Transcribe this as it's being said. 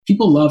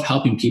people love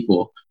helping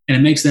people, and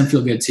it makes them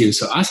feel good too.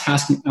 So us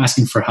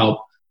asking for help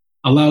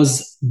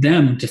allows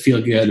them to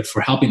feel good for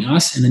helping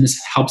us, and then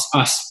this helps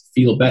us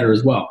feel better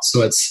as well.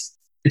 So it's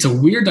a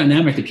weird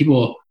dynamic that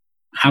people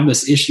have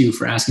this issue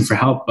for asking for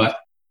help, but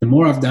the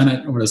more I've done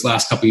it over this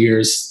last couple of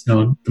years,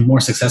 the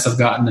more success I've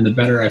gotten and the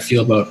better I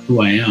feel about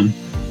who I am.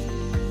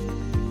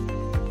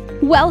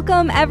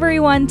 Welcome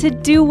everyone to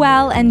Do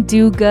Well and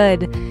Do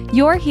Good.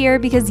 You're here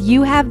because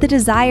you have the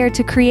desire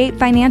to create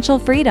financial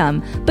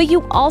freedom, but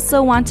you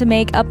also want to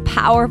make a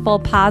powerful,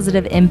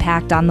 positive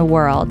impact on the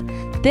world.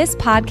 This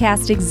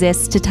podcast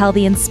exists to tell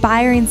the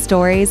inspiring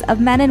stories of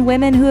men and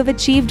women who have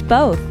achieved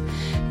both,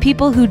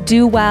 people who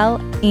do well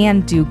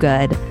and do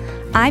good.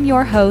 I'm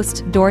your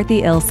host,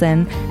 Dorothy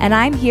Ilson, and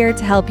I'm here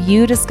to help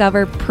you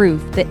discover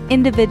proof that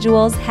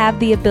individuals have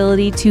the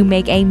ability to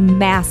make a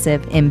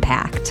massive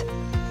impact.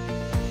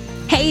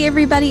 Hey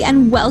everybody,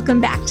 and welcome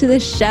back to the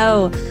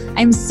show.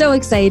 I'm so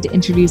excited to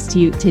introduce to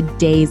you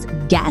today's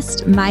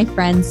guest, my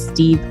friend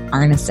Steve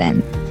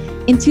Arneson.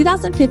 In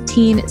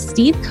 2015,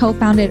 Steve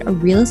co-founded a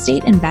real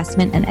estate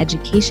investment and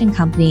education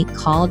company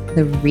called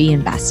The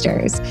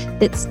Reinvestors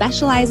that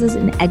specializes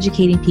in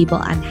educating people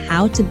on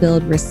how to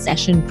build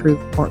recession-proof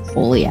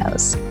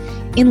portfolios.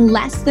 In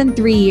less than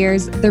 3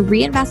 years, The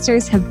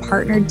Reinvestors have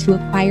partnered to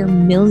acquire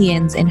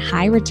millions in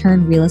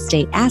high-return real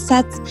estate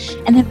assets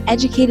and have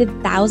educated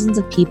thousands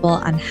of people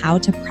on how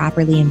to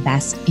properly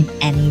invest in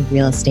any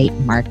real estate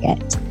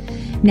market.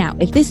 Now,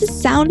 if this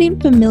is sounding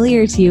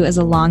familiar to you as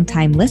a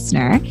longtime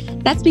listener,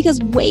 that's because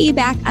way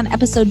back on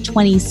episode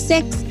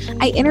 26,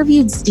 I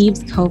interviewed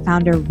Steve's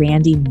co-founder,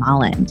 Randy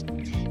Molland.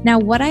 Now,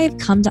 what I have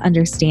come to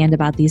understand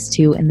about these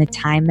two in the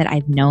time that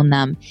I've known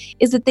them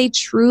is that they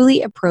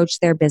truly approach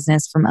their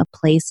business from a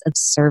place of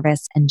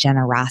service and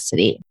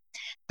generosity.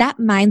 That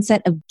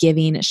mindset of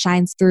giving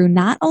shines through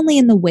not only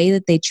in the way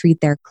that they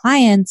treat their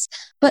clients,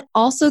 but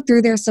also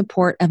through their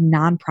support of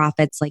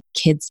nonprofits like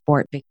Kids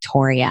Sport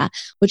Victoria,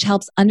 which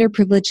helps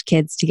underprivileged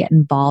kids to get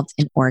involved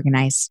in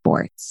organized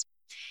sports.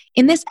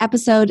 In this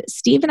episode,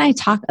 Steve and I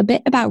talk a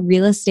bit about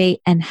real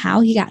estate and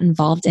how he got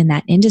involved in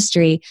that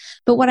industry.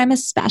 But what I'm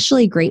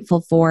especially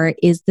grateful for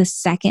is the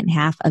second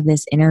half of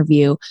this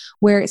interview,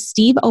 where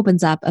Steve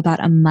opens up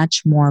about a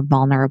much more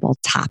vulnerable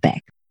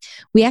topic.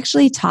 We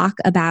actually talk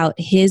about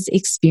his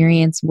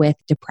experience with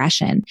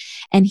depression,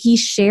 and he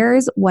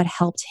shares what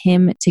helped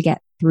him to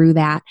get through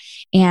that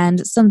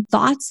and some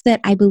thoughts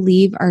that I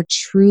believe are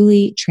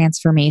truly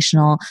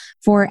transformational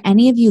for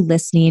any of you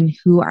listening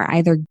who are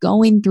either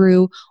going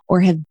through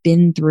or have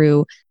been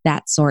through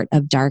that sort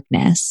of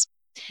darkness.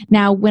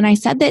 Now, when I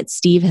said that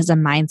Steve has a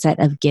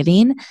mindset of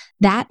giving,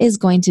 that is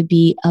going to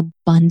be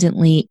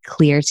abundantly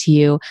clear to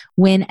you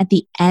when at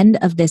the end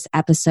of this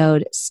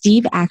episode,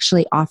 Steve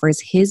actually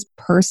offers his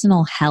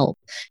personal help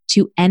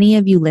to any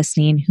of you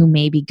listening who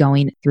may be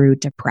going through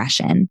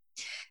depression.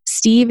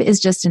 Steve is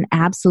just an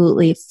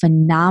absolutely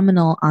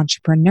phenomenal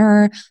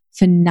entrepreneur,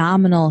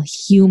 phenomenal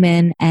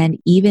human, and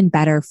even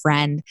better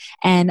friend.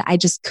 And I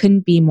just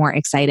couldn't be more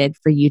excited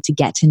for you to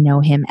get to know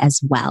him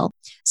as well.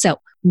 So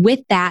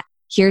with that,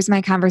 here's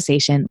my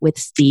conversation with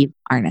Steve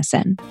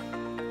Arneson.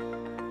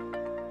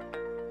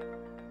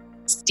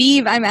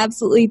 Steve, I'm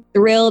absolutely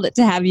thrilled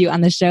to have you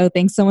on the show.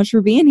 Thanks so much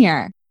for being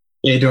here.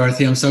 Hey,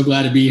 Dorothy, I'm so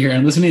glad to be here.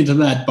 And listening to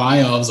that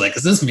bio, I was like,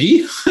 is this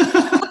me?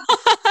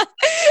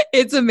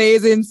 It's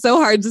amazing.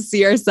 So hard to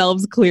see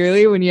ourselves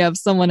clearly when you have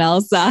someone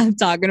else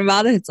talking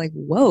about it. It's like,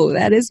 whoa,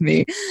 that is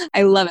me.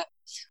 I love it.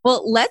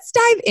 Well, let's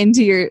dive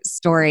into your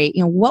story.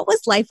 What was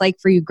life like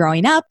for you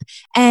growing up?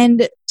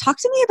 And talk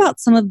to me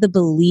about some of the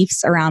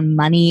beliefs around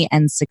money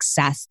and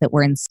success that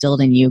were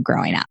instilled in you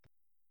growing up.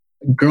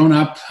 Growing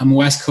up, I'm a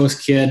West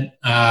Coast kid.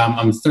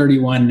 I'm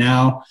 31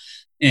 now.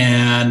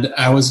 And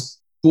I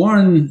was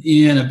born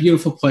in a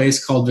beautiful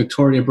place called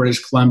Victoria, British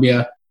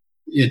Columbia.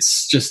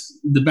 It's just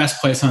the best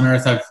place on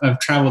earth. I've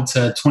traveled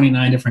to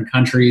 29 different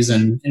countries,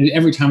 and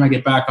every time I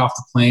get back off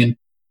the plane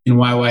in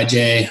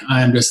YYJ,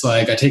 I'm just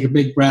like, I take a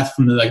big breath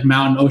from the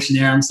mountain ocean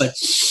air. I'm just like,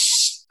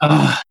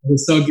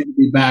 it's so good to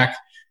be back.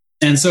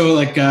 And so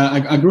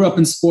I grew up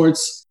in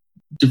sports,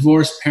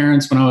 divorced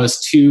parents when I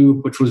was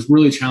 2, which was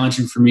really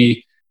challenging for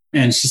me.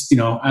 And it's just,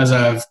 as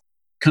I've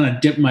kind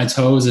of dipped my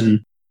toes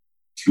and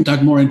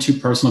dug more into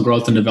personal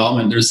growth and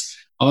development, there's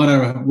a lot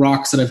of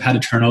rocks that I've had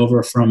to turn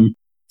over from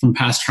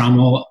past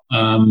trauma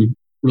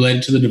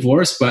related to the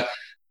divorce. But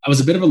I was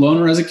a bit of a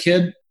loner as a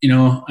kid.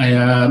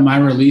 My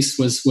release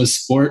was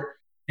sport.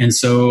 And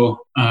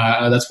so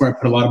that's where I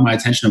put a lot of my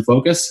attention and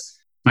focus.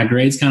 My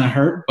grades kind of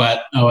hurt,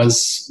 but I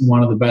was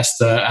one of the best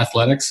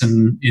athletics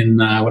in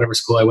whatever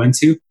school I went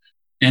to.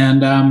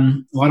 And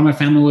a lot of my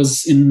family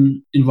was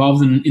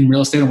involved in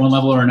real estate on one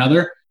level or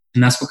another.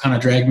 And that's what kind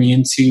of dragged me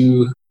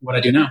into what I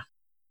do now.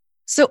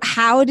 So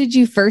how did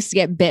you first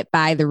get bit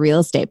by the real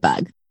estate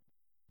bug?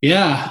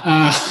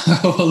 Yeah.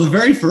 Well, the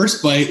very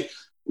first bite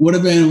would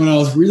have been when I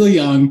was really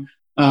young.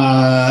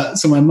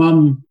 So my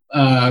mom,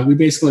 we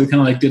basically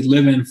kind of did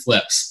live-in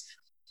flips.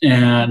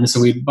 And so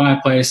we'd buy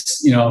a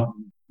place,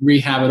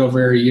 rehab it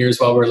over years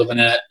while we're living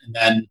in it, and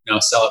then,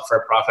 sell it for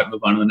a profit,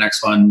 move on to the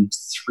next one,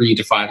 3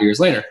 to 5 years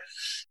later.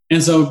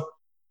 And so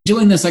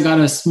doing this, I got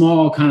a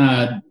small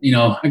kind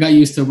of, I got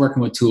used to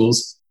working with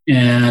tools.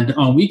 And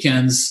on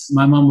weekends,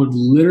 my mom would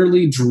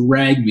literally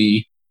drag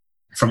me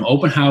from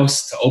open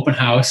house to open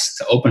house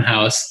to open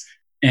house.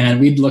 And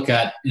we'd look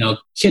at,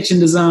 kitchen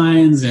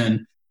designs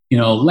and,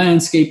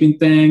 landscaping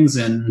things.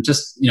 And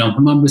just, my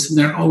mom was sitting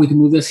there, oh, we can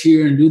move this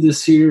here and do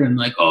this here. And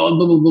like, oh,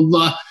 blah, blah, blah,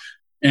 blah.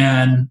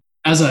 And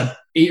as a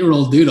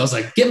 8-year-old dude, I was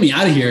like, get me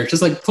out of here.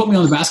 Just like put me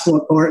on the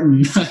basketball court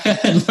and,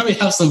 and let me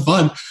have some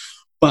fun.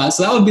 But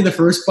so that would be the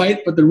first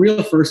bite. But the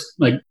real first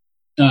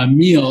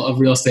meal of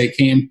real estate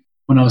came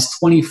when I was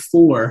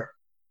 24.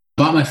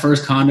 Bought my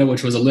first condo,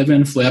 which was a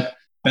live-in flip,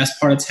 best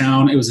part of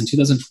town. It was in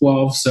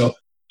 2012. So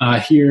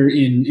here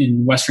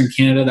in Western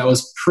Canada, that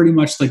was pretty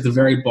much like the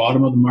very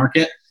bottom of the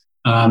market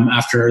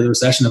after the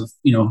recession of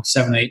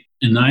 7, 8,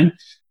 and 9.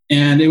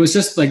 And it was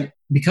just like,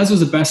 because it was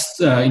the best,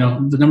 the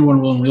number one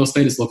rule in real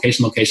estate is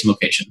location, location,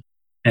 location.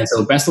 And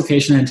so best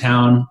location in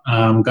town,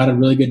 got a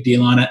really good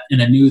deal on it.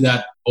 And I knew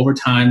that over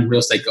time, real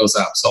estate goes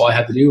up. So all I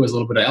had to do was a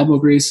little bit of elbow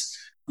grease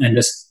and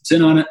just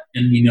sit on it.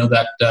 And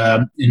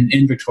that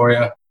in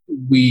Victoria,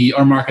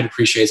 our market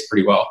appreciates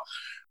pretty well.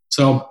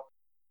 So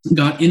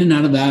got in and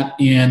out of that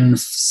in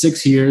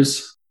 6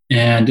 years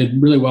and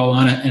did really well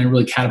on it. And it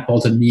really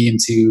catapulted me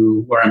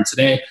into where I'm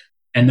today.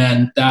 And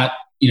then that,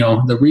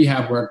 the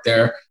rehab work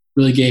there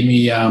really gave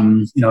me,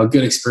 a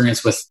good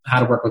experience with how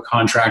to work with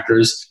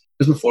contractors.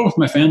 Because before with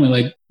my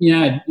family,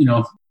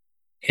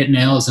 hit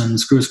nails and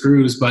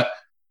screws, but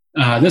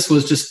this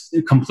was just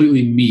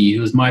completely me. It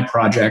was my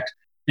project.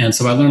 And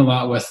so I learned a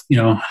lot with,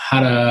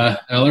 I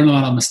learned a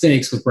lot of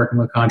mistakes with working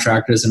with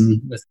contractors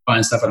and with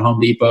buying stuff at Home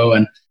Depot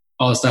and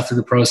all the stuff through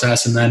the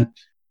process. And then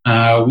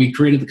we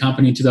created the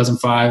company in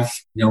 2005.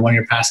 One of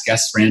your past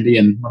guests, Randy,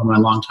 and one of my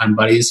longtime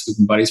buddies, we've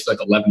been buddies for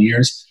 11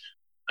 years.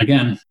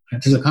 Again,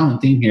 there's a common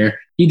theme here.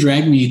 He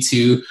dragged me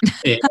to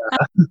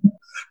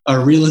a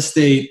real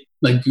estate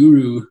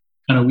guru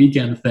kind of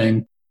weekend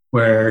thing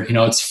where,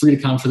 it's free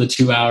to come for the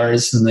 2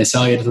 hours and they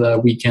sell you to the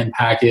weekend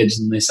package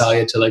and they sell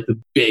you to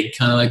the big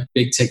kind of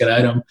big ticket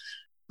item.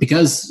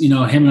 Because, him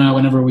and I,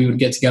 whenever we would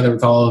get together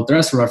with all of the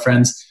rest of our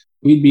friends,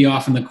 we'd be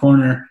off in the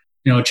corner,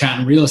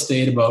 chatting real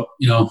estate about,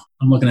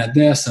 I'm looking at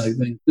this, I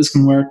think this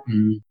can work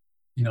and,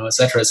 et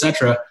cetera, et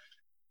cetera.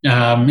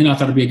 I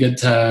thought it'd be good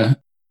to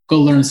go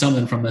learn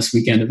something from this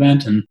weekend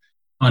event. And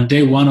on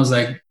day one, I was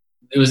like,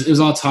 it was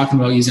all talking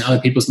about using other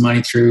people's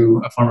money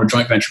through a form of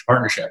joint venture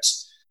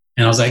partnerships.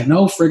 And I was like,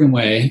 no friggin'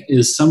 way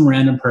is some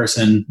random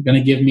person going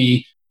to give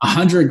me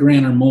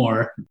 $100,000 or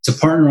more to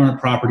partner on a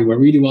property where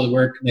we do all the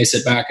work and they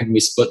sit back and we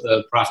split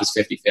the profits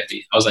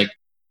 50-50. I was like,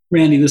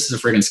 Randy, this is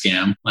a friggin'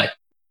 scam.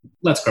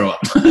 Let's grow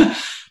up.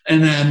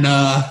 And then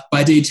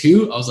by day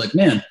 2, I was like,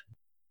 man,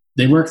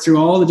 they worked through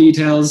all the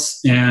details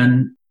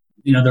and,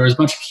 there was a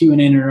bunch of Q&A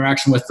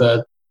interaction with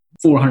the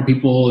 400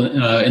 people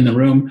in the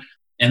room.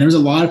 And there was a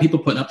lot of people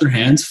putting up their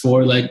hands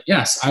for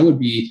yes, I would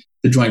be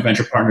the joint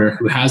venture partner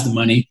who has the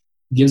money,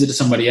 gives it to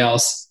somebody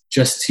else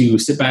just to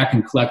sit back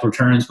and collect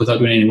returns without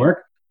doing any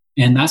work.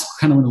 And that's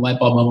kind of when the light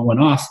bulb moment went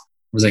off.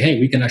 It was like, hey,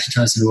 we can actually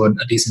turn this into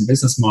a decent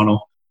business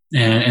model.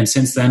 And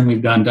since then,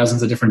 we've done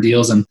dozens of different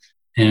deals and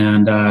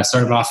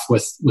started off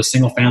with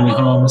single family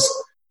homes,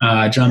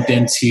 jumped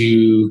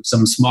into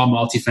some small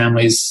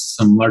multifamilies,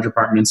 some large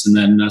apartments, and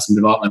then some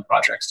development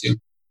projects too.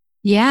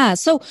 Yeah.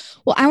 So,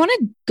 I want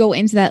to go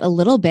into that a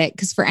little bit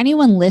because for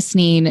anyone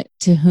listening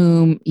to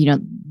whom,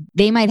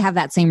 they might have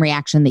that same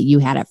reaction that you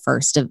had at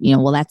first of,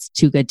 well, that's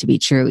too good to be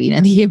true.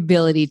 The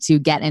ability to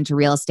get into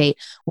real estate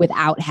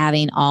without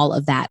having all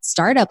of that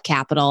startup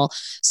capital.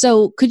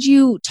 So could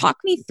you talk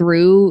me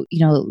through,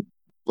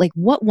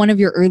 what one of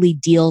your early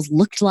deals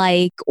looked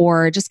like,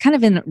 or just kind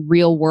of in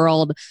real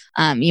world,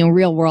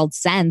 real world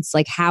sense,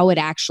 how it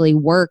actually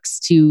works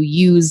to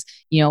use,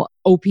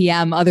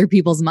 OPM, other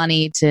people's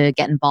money to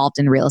get involved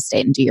in real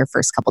estate and do your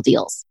first couple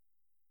deals?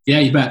 Yeah,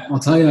 you bet. I'll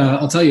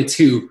tell you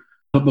two.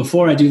 But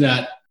before I do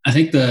that, I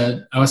think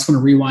I was going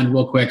to rewind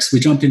real quick. So we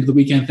jumped into the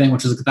weekend thing,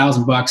 which was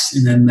 $1,000,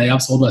 and then they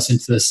upsold us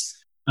into this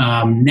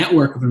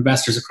network of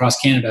investors across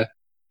Canada.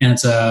 And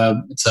it's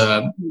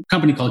a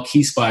company called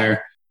Keyspire.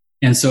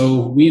 And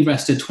so we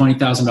invested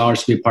 $20,000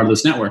 to be a part of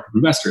this network of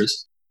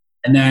investors.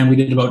 And then we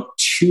did about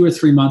 2 or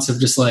 3 months of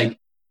just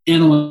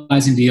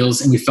analyzing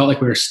deals. And we felt like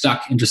we were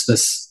stuck in just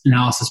this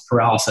analysis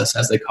paralysis,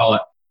 as they call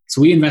it.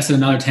 So we invested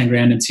another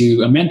 $10,000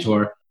 into a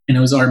mentor. And it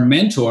was our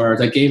mentor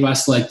that gave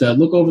us the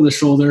look over the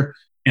shoulder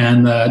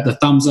and the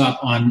thumbs up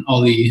on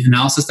all the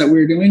analysis that we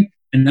were doing.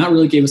 And that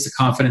really gave us the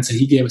confidence. And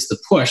he gave us the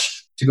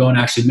push to go and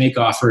actually make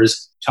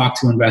offers, talk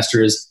to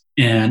investors,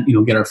 and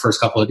get our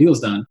first couple of deals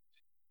done.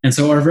 And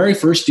so our very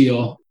first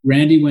deal,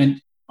 Randy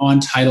went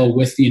on title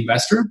with the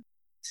investor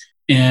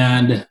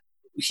and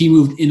he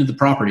moved into the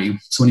property.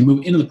 So when you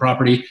move into the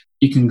property,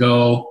 you can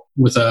go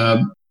with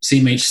a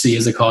CMHC,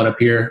 as they call it up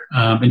here,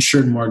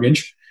 insured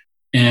mortgage.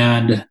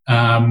 And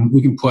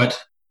we can put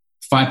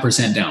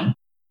 5% down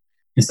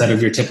instead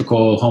of your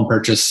typical home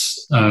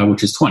purchase,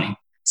 which is 20.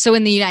 So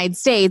in the United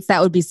States,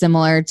 that would be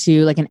similar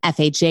to like an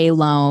FHA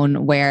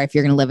loan, where if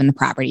you're going to live in the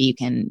property, you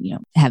can,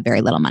 have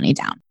very little money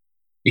down.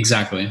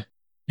 Exactly.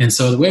 And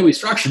so the way we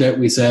structured it,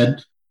 we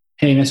said,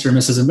 hey, Mr. and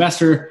Mrs.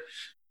 Investor,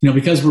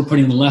 because we're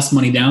putting less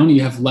money down,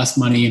 you have less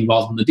money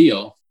involved in the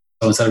deal.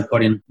 So instead of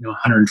putting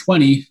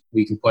 120,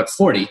 we can put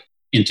 40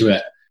 into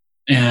it.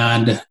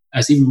 And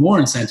as even more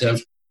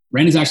incentive,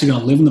 Randy's actually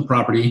going to live in the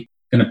property,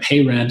 going to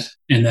pay rent,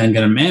 and then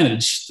going to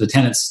manage the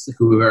tenants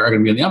who are going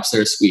to be in the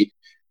upstairs suite.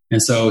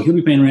 And so he'll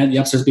be paying rent, the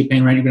upstairs will be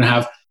paying rent. You're going to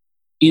have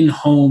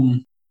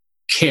in-home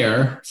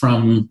care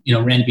from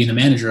Randy being the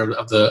manager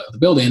of the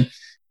building.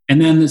 And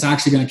then it's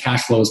actually going to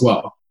cash flow as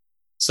well.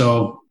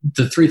 So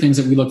the three things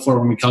that we look for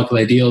when we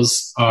calculate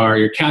deals are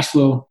your cash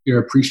flow, your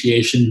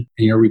appreciation,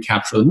 and your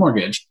recapture of the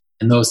mortgage.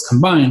 And those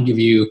combined give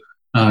you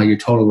your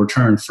total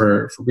return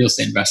for real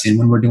estate investing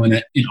when we're doing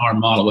it in our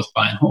model with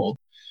buy and hold.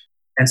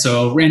 And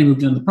so Randy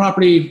moved into the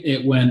property.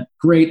 It went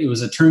great. It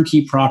was a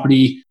turnkey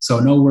property, so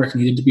no work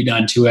needed to be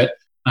done to it.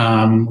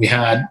 We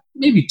had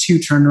maybe 2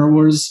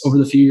 turnovers over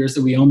the few years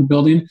that we owned the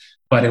building,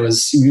 but we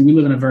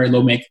live in a very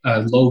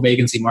low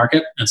vacancy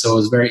market. And so it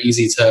was very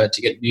easy to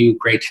get new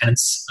great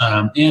tenants.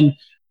 And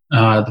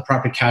the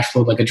property cash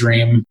flowed like a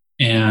dream.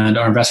 And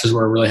our investors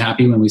were really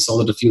happy when we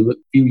sold it a few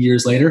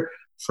years later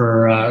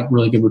for a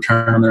really good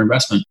return on their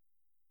investment.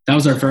 That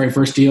was our very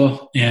first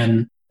deal.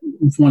 And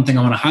one thing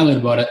I want to highlight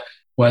about it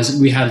was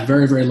we had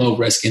very, very low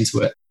risk into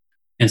it.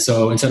 And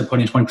so instead of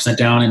putting 20%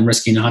 down and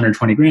risking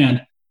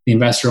 $120,000, the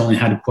investor only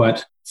had to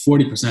put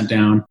 40%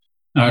 down,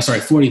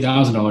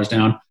 $40,000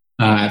 down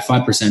at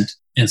 5%.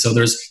 And so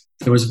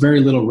there was very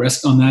little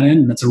risk on that end.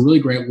 And that's a really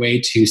great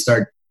way to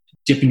start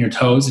dipping your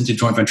toes into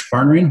joint venture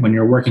partnering when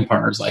you're working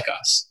partners like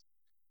us.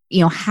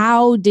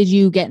 How did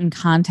you get in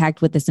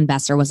contact with this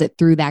investor? Was it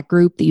through that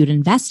group that you'd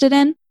invested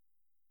in?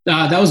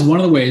 That was one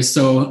of the ways.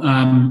 So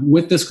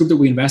with this group that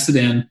we invested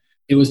in,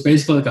 it was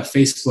basically like a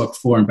Facebook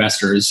for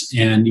investors.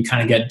 And you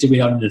kind of get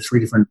divvied out into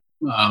 3 different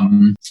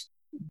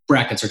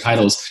brackets or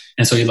titles.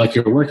 And so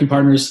you're working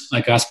partners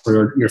like us,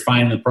 where you're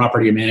finding the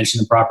property, you're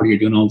managing the property, you're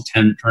doing all the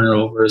tenant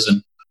turnovers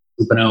and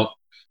pooping out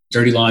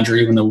dirty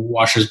laundry when the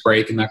washers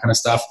break and that kind of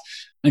stuff.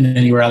 And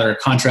then you were either a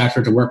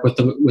contractor to work with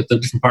the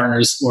different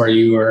partners, or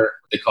you were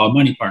what they call a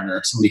money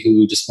partner, somebody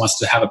who just wants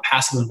to have a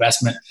passive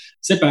investment,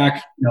 sit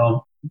back,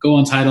 go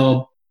on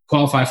title,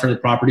 qualify for the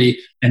property,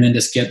 and then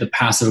just get the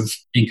passive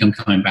income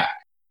coming back.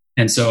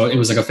 And so it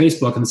was like a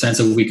Facebook in the sense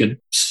of we could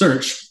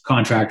search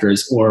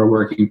contractors or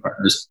working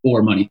partners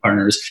or money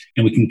partners,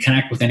 and we can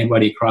connect with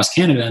anybody across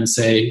Canada and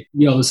say,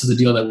 this is the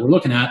deal that we're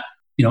looking at.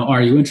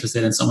 Are you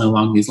interested in something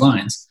along these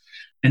lines?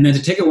 And then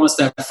to take it one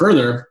step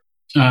further,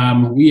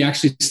 we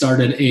actually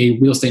started a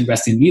real estate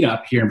investing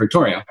meetup here in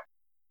Victoria.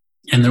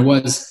 And there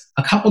was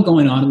a couple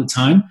going on at the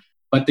time,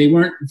 but they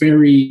weren't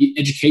very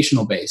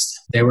educational based.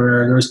 There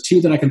was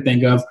 2 that I can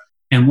think of.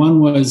 And one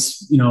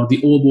was,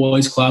 the old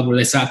boys club, where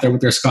they sat there with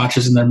their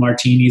scotches and their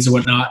martinis and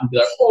whatnot and be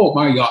like, oh,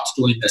 my yacht's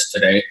doing this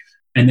today.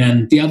 And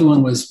then the other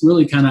one was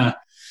really kind of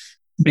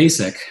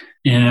basic.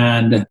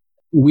 And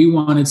we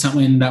wanted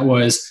something that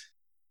was,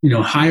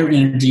 higher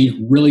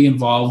energy, really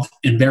involved,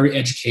 and very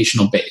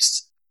educational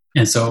based.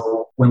 And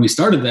so when we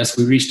started this,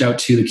 we reached out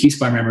to the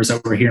Keyspire members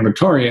that were here in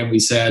Victoria, and we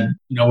said,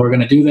 we're going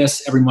to do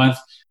this every month.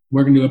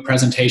 We're going to do a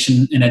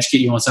presentation and educate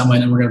you on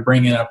something, and we're going to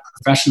bring in a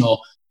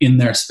professional in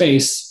their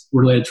space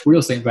related to real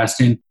estate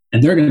investing,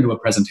 and they're going to do a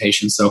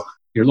presentation. So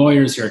your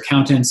lawyers, your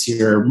accountants,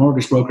 your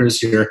mortgage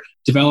brokers, your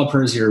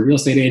developers, your real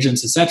estate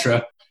agents,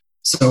 etc.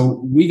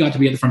 So we got to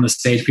be at the front of the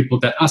stage, people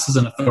looked at us as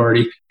an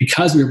authority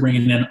because we were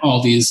bringing in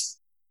all these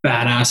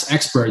badass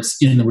experts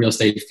in the real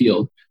estate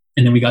field.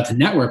 And then we got to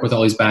network with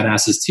all these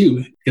badasses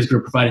too, because we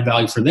were providing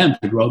value for them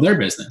to grow their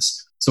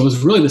business. So it was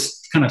really this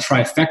kind of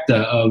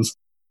trifecta of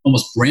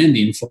almost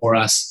branding for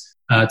us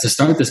to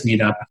start this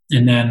meetup.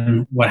 And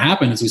then what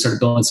happened is we started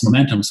building some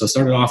momentum. So it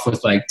started off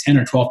with like 10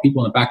 or 12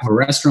 people in the back of a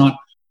restaurant.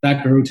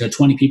 That grew to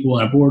 20 people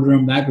in a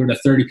boardroom. That grew to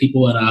 30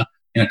 people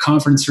in a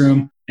conference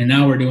room. And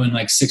now we're doing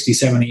like 60,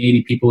 70,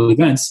 80 people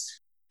events.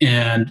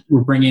 And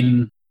we're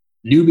bringing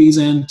newbies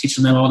in,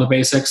 teaching them all the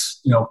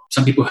basics.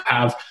 Some people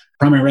have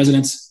primary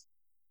residence,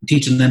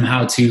 teaching them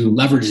how to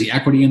leverage the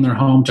equity in their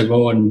home to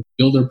go and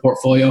build their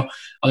portfolio.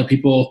 Other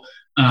people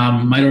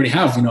might already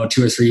have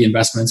 2 or 3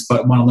 investments,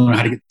 but want to learn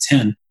how to get to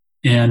 10.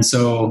 And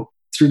so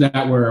through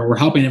that, we're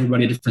helping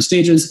everybody at different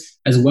stages,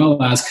 as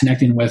well as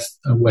connecting with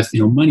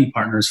money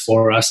partners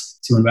for us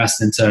to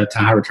invest into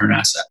high return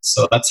assets.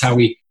 So that's how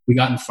we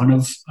got in front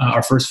of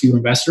our first few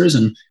investors,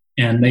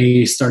 and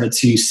they started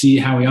to see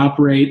how we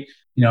operate.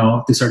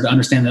 They started to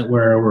understand that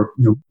we're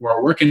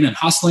working and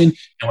hustling,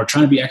 and we're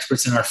trying to be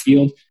experts in our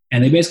field.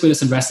 And they basically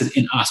just invested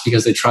in us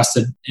because they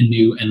trusted and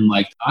knew and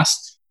liked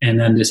us, and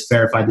then just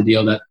verified the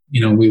deal that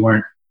we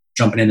weren't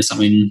jumping into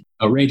something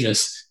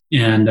outrageous.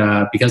 And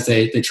because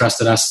they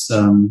trusted us,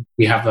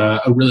 we have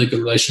a really good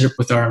relationship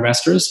with our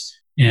investors.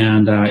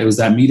 And it was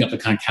that meetup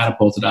that kind of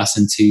catapulted us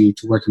into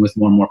working with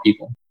more and more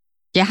people.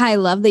 Yeah, I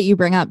love that you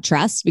bring up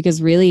trust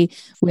because really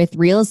with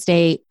real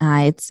estate,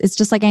 it's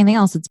just like anything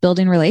else. It's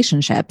building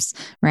relationships,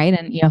 right?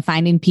 And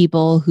finding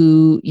people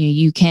who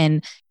you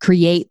can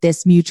create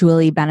this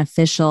mutually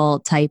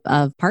beneficial type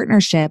of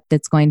partnership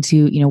that's going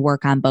to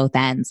work on both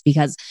ends.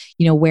 Because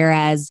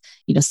whereas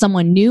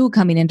someone new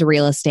coming into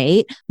real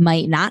estate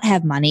might not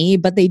have money,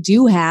 but they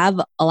do have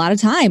a lot of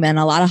time and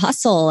a lot of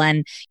hustle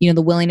and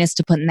the willingness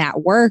to put in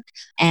that work.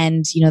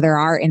 And there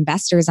are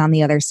investors on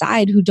the other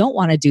side who don't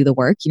want to do the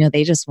work.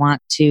 They just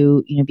want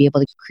to be able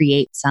to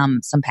create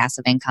some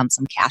passive income,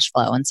 some cash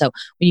flow. And so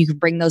when you can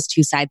bring those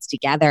two sides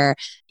together,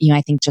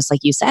 I think just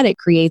like you said, it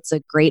creates a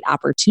great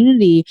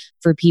opportunity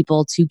for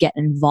people to get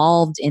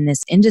involved in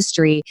this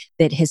industry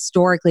that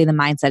historically the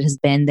mindset has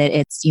been that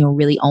it's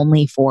really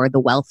only for the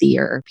wealthy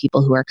or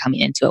people who are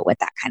coming into it with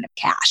that kind of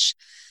cash.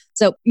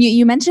 So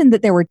you mentioned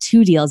that there were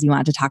 2 deals you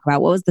wanted to talk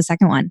about. What was the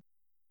second one?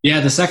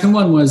 Yeah, the second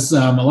one was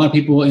a lot of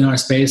people in our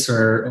space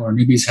or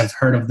newbies have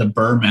heard of the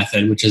BRRRR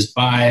method, which is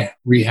buy,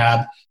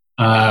 rehab,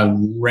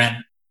 rent,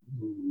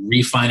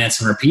 refinance,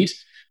 and repeat.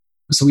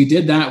 So we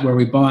did that where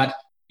we bought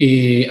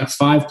a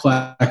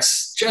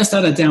 5-plex just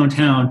out of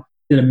downtown,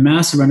 did a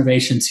massive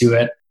renovation to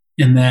it,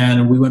 and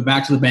then we went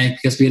back to the bank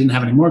because we didn't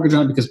have any mortgage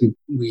on it because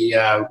we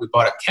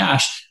bought it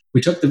cash.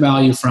 We took the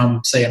value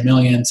from say $1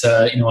 million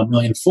to $1.4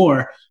 million,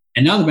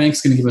 and now the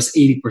bank's going to give us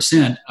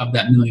 80% of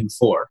that $1.4 million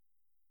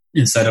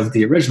instead of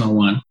the original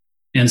one.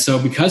 And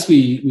so because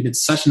we did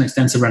such an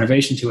extensive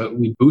renovation to it,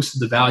 we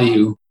boosted the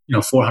value,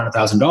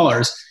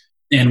 $400,000.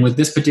 And with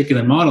this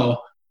particular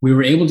model, we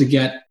were able to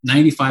get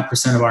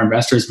 95% of our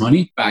investors'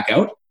 money back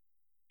out.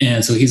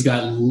 And so he's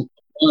got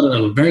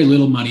very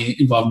little money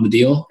involved in the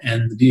deal,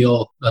 and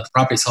the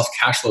property itself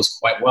cash flows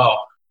quite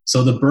well.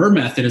 So the BRRRR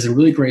method is a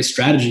really great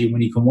strategy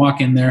when you can walk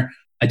in there,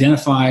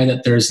 identify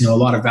that there's a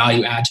lot of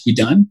value add to be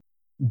done,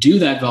 do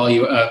that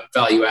value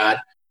add,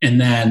 and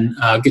then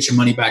get your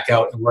money back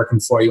out and working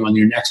for you on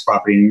your next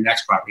property and your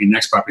next property and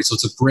next property. So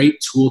it's a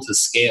great tool to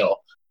scale.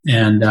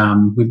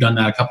 And we've done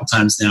that a couple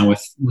times now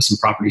with some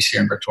properties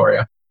here in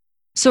Victoria.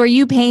 So are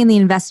you paying the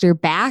investor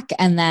back?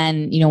 And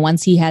then,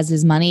 once he has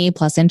his money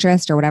plus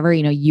interest or whatever,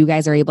 you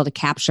guys are able to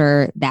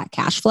capture that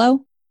cash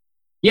flow?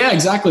 Yeah,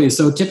 exactly.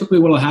 So typically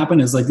what will happen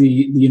is like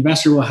the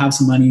investor will have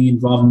some money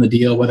involved in the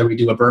deal, whether we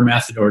do a BRRRR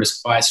method or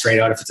just buy it straight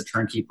out if it's a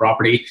turnkey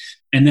property.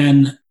 And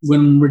then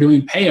when we're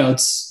doing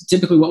payouts,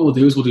 typically what we'll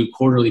do is we'll do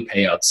quarterly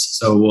payouts.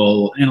 So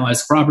we'll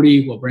analyze the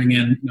property, we'll bring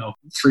in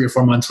 3 or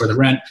 4 months worth of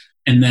rent,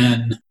 and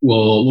then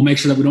we'll make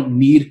sure that we don't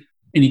need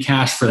any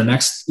cash for the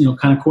next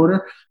kind of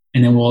quarter,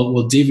 and then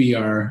we'll divvy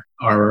our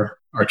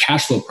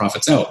cash flow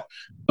profits out.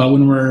 But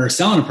when we're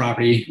selling a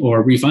property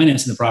or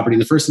refinancing the property,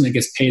 the first thing that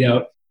gets paid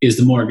out is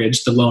the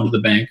mortgage, the loan to the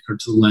bank or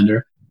to the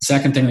lender. The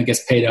second thing that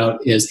gets paid out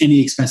is any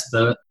expense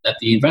that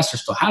the investor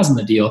still has in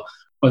the deal,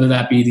 whether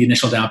that be the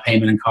initial down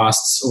payment and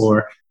costs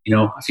or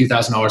a few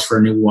 $1,000s for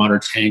a new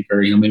water tank or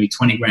maybe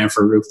 $20,000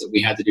 for a roof that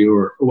we had to do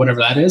or whatever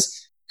that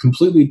is.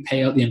 Completely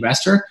pay out the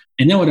investor,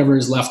 and then whatever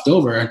is left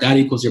over, that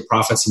equals your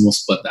profits, and we'll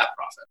split that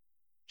profit.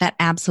 That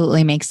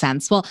absolutely makes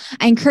sense. Well,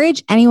 I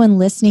encourage anyone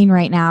listening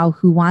right now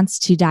who wants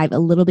to dive a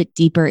little bit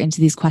deeper into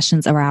these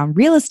questions around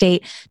real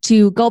estate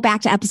to go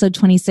back to episode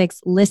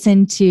 26,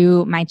 listen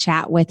to my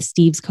chat with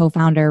Steve's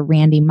co-founder,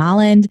 Randy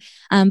Molland.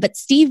 But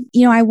Steve,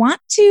 I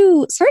want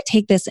to sort of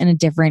take this in a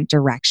different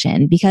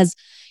direction because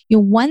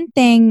one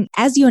thing,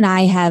 as you and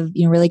I have,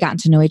 really gotten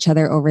to know each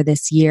other over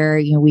this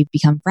year, we've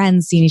become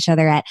friends, seen each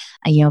other at,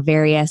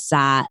 various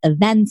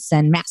events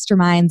and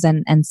masterminds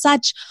and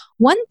such.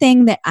 One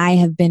thing that I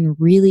have been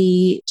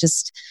really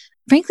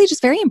frankly,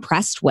 just very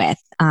impressed with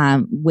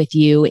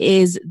you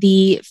is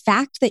the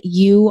fact that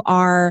you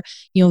are,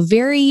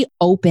 very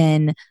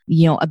open,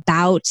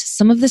 about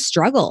some of the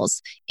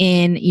struggles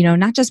in,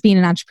 not just being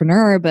an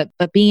entrepreneur,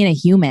 but being a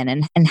human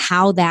and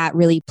how that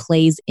really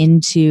plays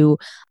into,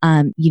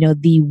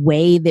 the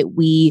way that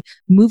we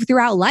move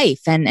throughout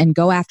life and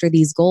go after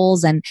these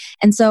goals. And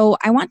so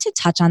I want to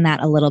touch on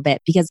that a little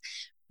bit because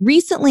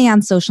recently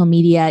on social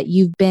media,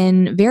 you've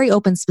been very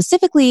open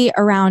specifically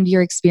around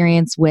your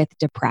experience with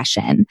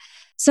depression.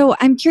 So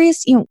I'm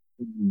curious,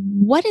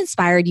 what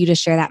inspired you to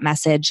share that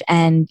message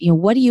and,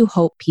 what do you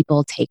hope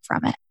people take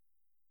from it?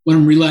 What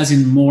I'm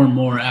realizing more and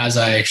more as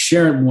I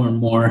share it more and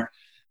more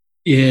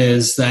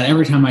is that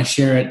every time I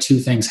share it, 2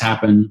 things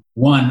happen.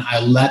 One, I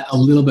let a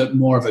little bit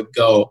more of it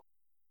go,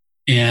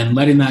 and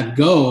letting that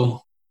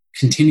go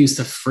continues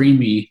to free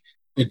me.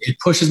 It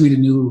pushes me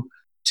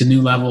to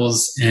new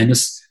levels and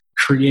just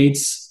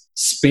creates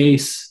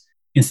space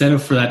instead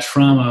of for that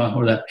trauma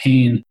or that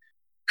pain,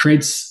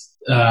 creates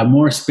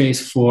more space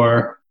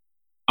for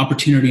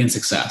opportunity and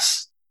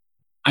success.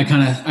 I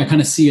kind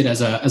of see it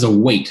as a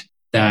weight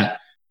that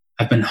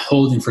I've been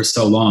holding for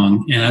so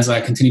long, and as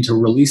I continue to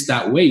release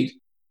that weight,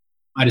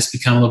 I just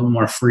become a little bit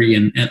more free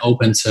and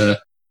open to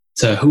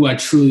who I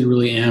truly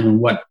really am and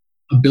what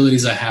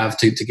abilities I have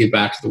to give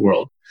back to the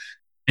world.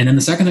 And then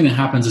the second thing that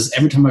happens is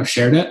every time I've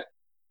shared it,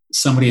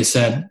 somebody has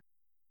said,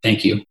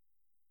 "Thank you.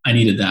 I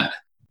needed that,"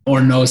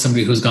 or know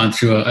somebody who's gone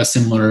through a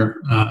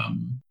similar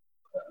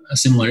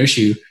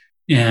issue.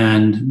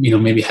 and,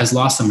 maybe has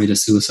lost somebody to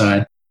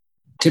suicide.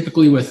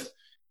 Typically with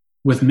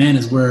men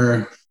is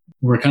we're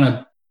kind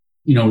of,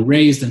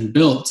 raised and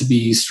built to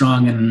be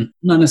strong and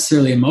not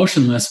necessarily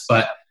emotionless,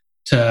 but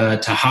to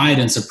hide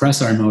and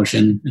suppress our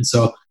emotion. And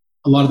so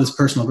a lot of this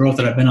personal growth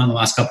that I've been on the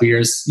last couple of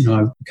years,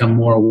 I've become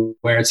more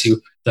aware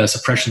to the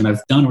suppression that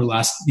I've done over the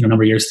last,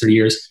 number of years, 30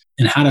 years,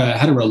 and how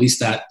to release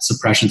that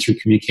suppression through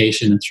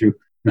communication and through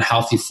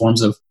healthy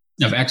forms of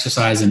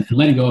exercise and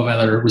letting go of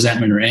either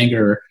resentment or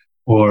anger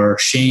or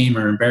shame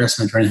or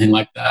embarrassment or anything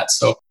like that.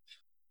 So,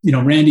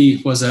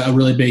 Randy was a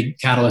really big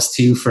catalyst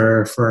too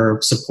for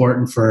support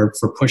and for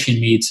pushing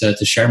me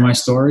to share my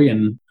story,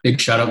 and big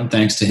shout out and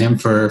thanks to him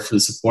for the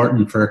support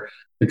and for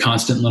the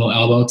constant little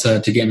elbow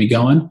to get me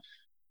going.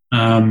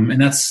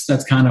 And that's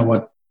kind of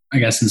what I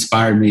guess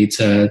inspired me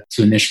to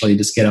initially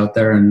just get out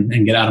there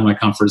and get out of my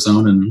comfort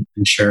zone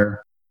and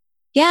share.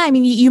 Yeah. I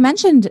mean, you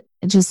mentioned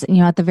just,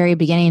 at the very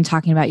beginning,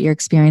 talking about your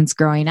experience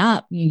growing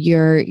up,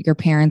 your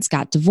parents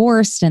got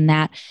divorced, and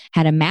that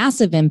had a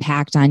massive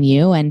impact on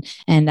you. And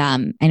I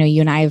know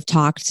you and I have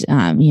talked,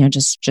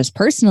 just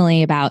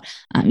personally about,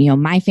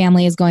 my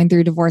family is going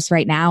through divorce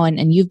right now,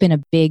 and you've been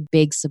a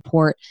big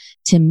support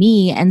to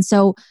me. And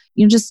so,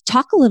 just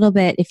talk a little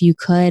bit, if you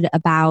could,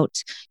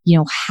 about,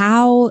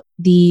 how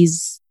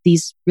these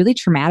really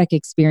traumatic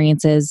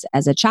experiences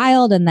as a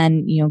child, and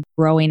then,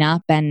 growing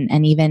up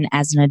and even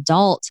as an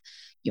adult,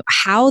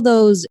 how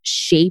those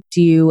shaped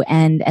you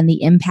and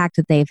the impact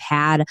that they've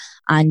had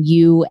on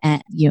you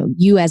and,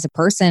 you as a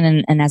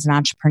person and as an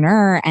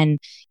entrepreneur, and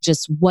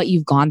just what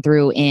you've gone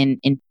through in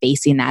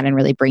facing that and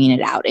really bringing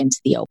it out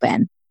into the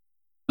open.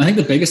 I think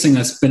the biggest thing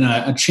that's been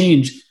a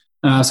change.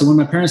 So when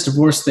my parents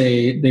divorced,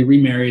 they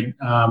remarried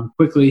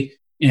quickly,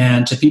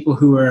 and to people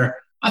who were,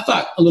 I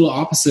thought, a little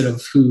opposite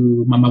of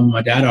who my mom and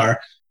my dad are.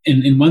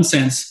 In one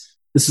sense,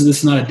 this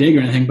is not a dig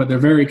or anything, but they're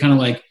very kind of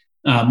like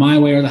my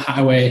way or the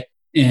highway,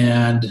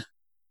 and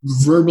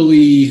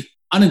verbally,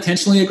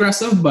 unintentionally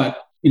aggressive, but,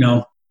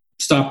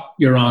 stop,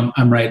 you're wrong,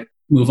 I'm right,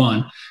 move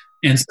on.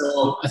 And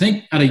so I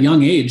think at a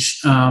young age,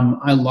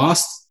 I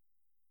lost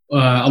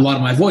a lot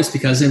of my voice,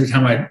 because every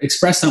time I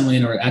express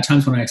something, or at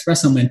times when I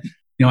express something,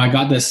 I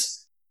got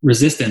this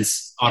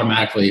resistance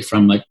automatically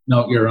from like,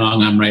 no, you're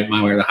wrong, I'm right,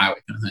 my way or the highway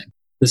kind of thing.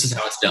 This is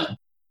how it's done.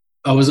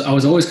 I was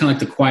always kind of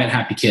like the quiet,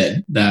 happy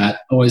kid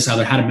that always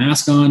either had a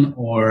mask on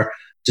or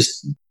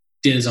just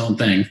did his own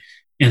thing.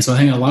 And so I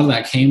think a lot of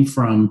that came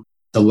from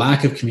the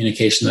lack of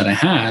communication that I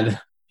had,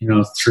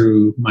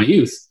 through my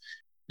youth.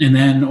 And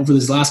then over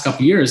these last couple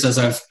of years, as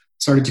I've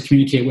started to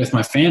communicate with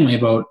my family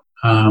about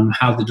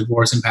how the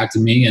divorce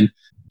impacted me, and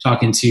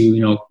talking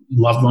to,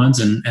 loved ones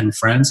and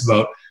friends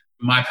about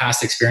my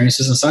past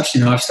experiences and such,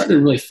 I've started to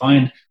really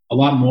find a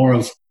lot more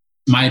of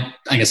my,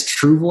 I guess,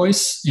 true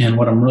voice and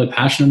what I'm really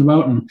passionate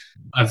about. And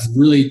I've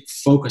really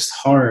focused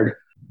hard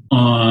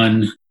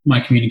on my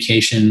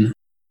communication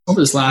over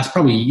this last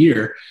probably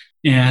year.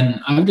 And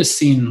I've just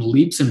seen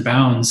leaps and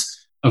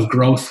bounds of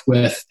growth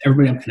with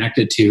everybody I'm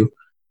connected to.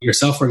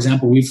 Yourself, for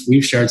example,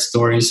 we've shared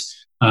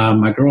stories.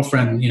 My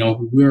girlfriend,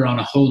 we're on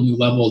a whole new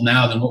level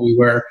now than what we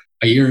were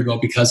a year ago,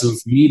 because of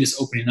me just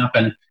opening up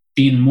and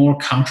being more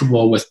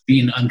comfortable with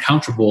being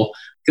uncomfortable,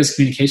 because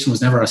communication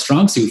was never a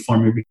strong suit for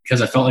me,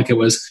 because I felt like it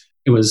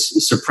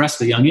was suppressed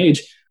at a young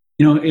age.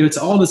 It's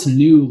all this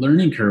new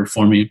learning curve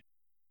for me.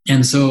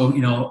 And so,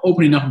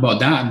 opening up about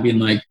that and being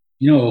like,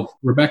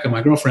 Rebecca,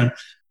 my girlfriend,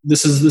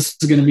 this is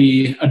going to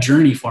be a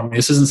journey for me.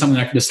 This isn't something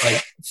I can just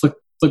like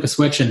flick a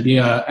switch and be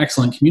an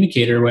excellent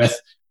communicator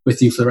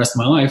with you for the rest of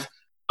my life.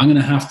 I'm going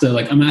to have to,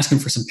 I'm asking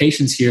for some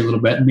patience here a little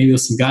bit, and maybe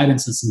with some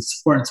guidance and some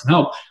support and some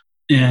help,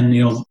 and,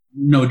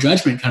 no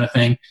judgment kind of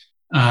thing,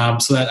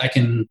 so that I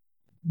can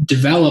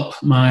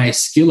develop my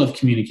skill of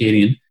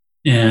communicating.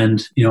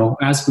 And,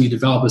 as we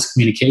develop this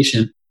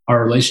communication,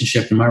 our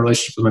relationship and my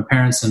relationship with my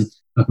parents and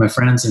with my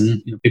friends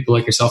and people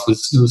like yourself,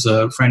 who's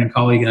a friend and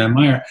colleague and I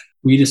admire,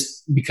 we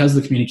just, because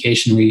of the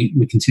communication,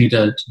 we continue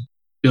to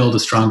build a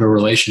stronger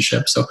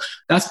relationship. So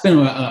that's been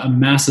a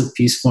massive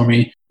piece for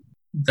me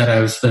that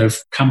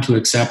I've come to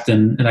accept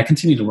and I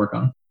continue to work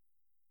on.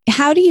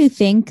 How do you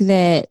think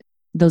that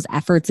those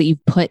efforts that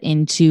you've put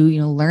into,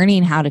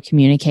 learning how to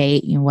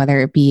communicate, whether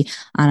it be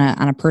on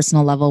a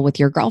personal level with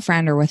your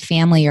girlfriend or with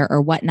family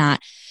or whatnot,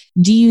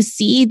 do you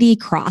see the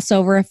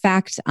crossover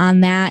effect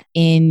on that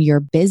in your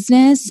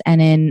business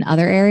and in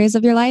other areas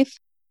of your life?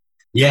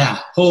 Yeah.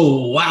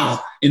 Oh,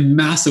 wow. In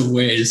massive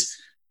ways.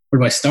 Where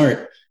do I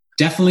start?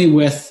 Definitely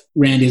with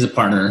Randy as a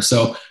partner.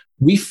 So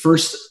we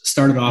first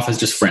started off as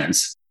just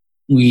friends.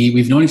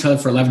 We've known each other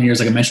for 11 years,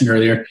 like I mentioned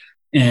earlier,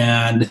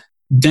 and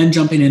then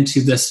jumping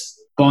into this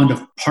bond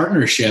of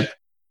partnership,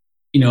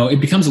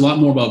 it becomes a lot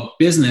more about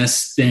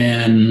business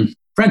than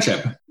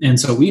friendship. And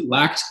so we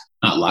lost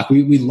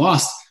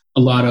a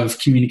lot of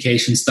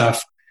communication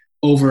stuff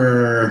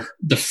over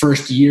the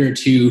first year or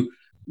two,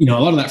 a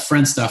lot of that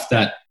friend stuff,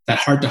 that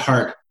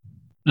heart-to-heart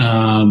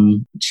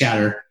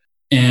chatter,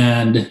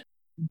 and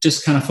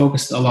just kind of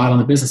focused a lot on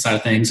the business side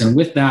of things. And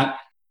with that,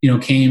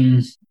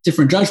 came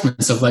different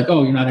judgments of like,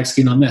 oh, you're not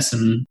executing on this.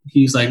 And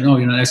he's like, no,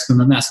 you're not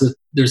executing on that. So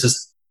there's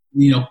this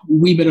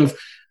wee bit of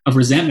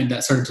resentment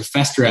that started to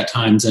fester at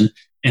times, and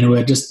it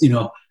would just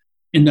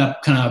end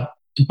up kind of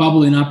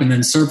bubbling up and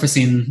then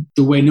surfacing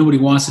the way nobody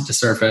wants it to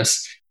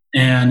surface.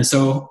 And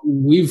so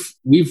we've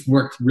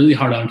worked really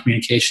hard on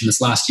communication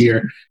this last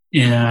year,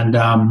 and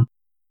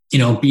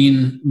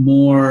being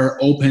more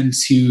open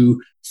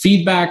to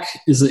feedback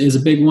is a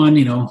big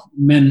one.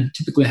 Men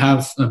typically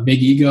have a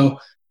big ego,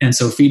 and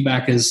so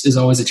feedback is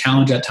always a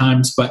challenge at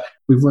times, but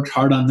we've worked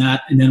hard on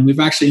that. And then we've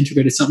actually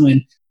integrated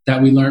something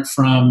that we learned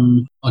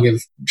from, I'll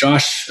give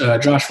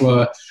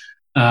Joshua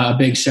a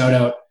big shout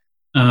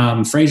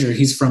out. Fraser,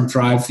 he's from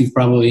Thrive. You've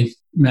probably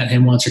met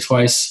him once or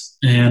twice.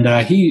 And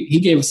he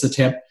gave us the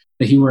tip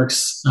that he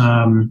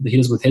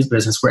does with his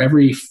business, where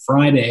every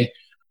Friday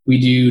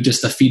we do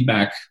just a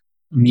feedback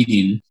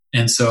meeting.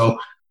 And so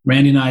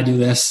Randy and I do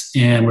this,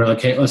 and we're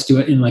like, hey, let's do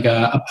it in like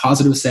a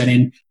positive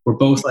setting. We're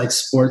both like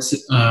sports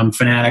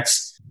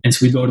fanatics. And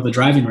so we go to the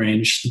driving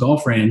range, the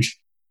golf range.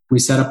 We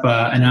set up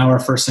an hour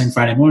first thing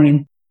Friday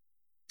morning,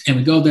 and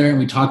we go there and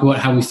we talk about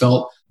how we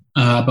felt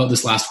about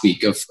this last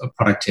week of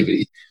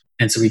productivity.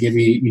 And so we give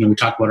we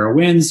talk about our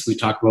wins. We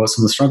talk about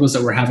some of the struggles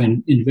that we're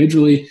having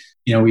individually.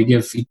 We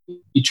give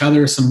each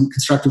other some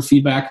constructive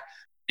feedback.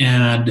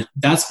 And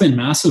that's been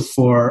massive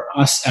for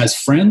us as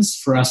friends,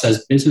 for us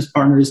as business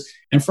partners,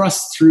 and for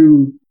us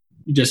through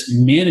just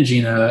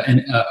managing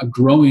a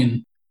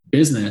growing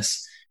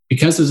business.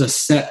 Because there's a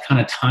set kind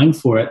of time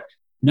for it,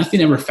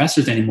 nothing ever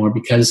festers anymore,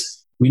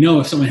 because we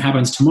know if something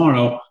happens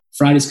tomorrow,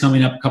 Friday's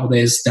coming up a couple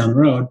days down the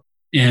road,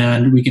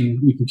 and we can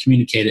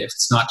communicate it if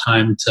it's not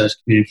time to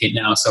communicate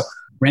now. So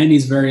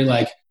Randy's very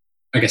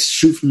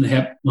shoot from the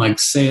hip,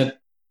 say it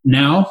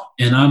now.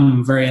 And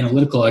I'm very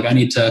analytical. I'm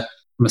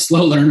a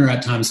slow learner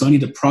at times, so I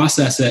need to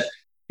process it,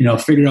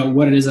 figure out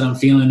what it is that I'm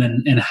feeling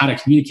and how to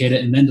communicate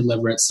it and then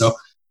deliver it. So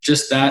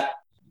just that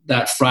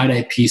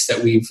Friday piece that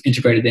we've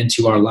integrated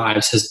into our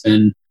lives has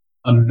been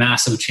a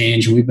massive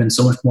change. And we've been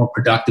so much more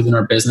productive in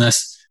our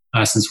business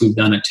since we've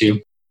done it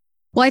too.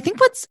 Well, I think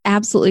what's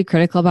absolutely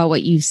critical about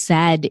what you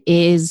said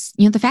is,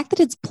 the fact that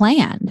it's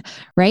planned,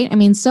 right? I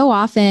mean, so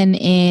often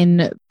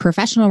in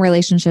professional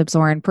relationships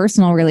or in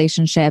personal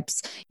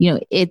relationships,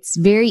 it's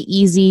very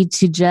easy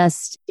to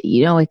just,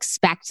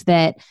 expect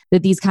that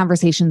these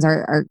conversations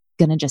are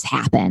going to just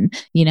happen,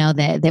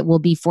 that we'll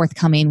be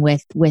forthcoming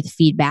with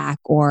feedback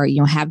or,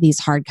 have these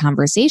hard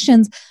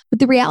conversations. But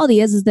the reality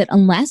is that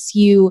unless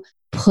you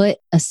put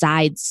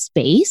aside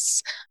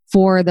space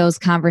for those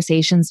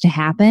conversations to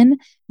happen,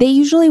 they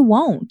usually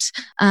won't.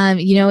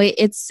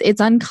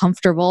 It's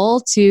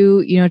uncomfortable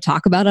to,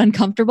 talk about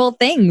uncomfortable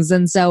things.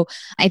 And so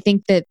I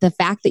think that the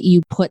fact that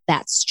you put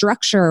that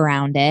structure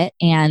around it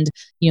and,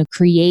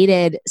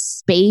 created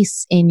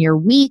space in your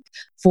week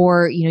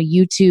for,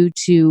 you two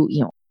to,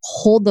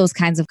 hold those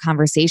kinds of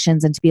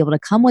conversations and to be able to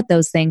come with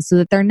those things so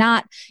that they're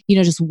not,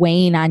 just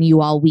weighing on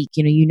you all week.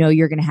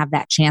 You're going to have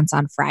that chance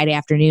on Friday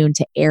afternoon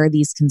to air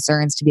these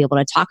concerns, to be able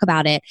to talk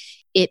about it.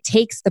 It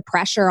takes the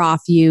pressure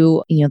off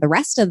you, the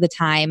rest of the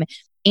time.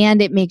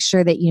 And it makes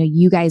sure that,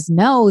 you guys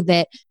know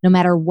that no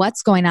matter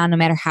what's going on, no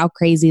matter how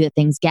crazy that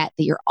things get,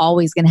 that you're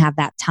always going to have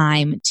that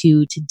time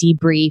to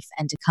debrief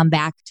and to come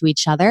back to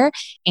each other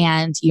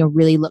and,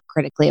 really look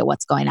critically at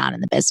what's going on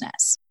in the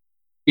business.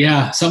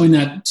 Yeah, something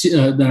that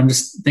I'm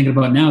just thinking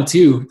about now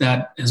too,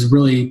 that has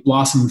really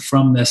blossomed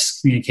from this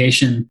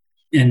communication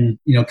and,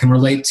 can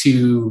relate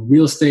to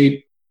real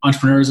estate,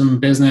 entrepreneurism,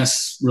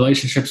 business,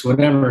 relationships,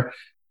 whatever,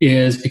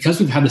 is because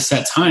we've had the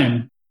set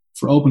time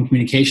for open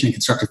communication and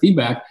constructive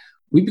feedback,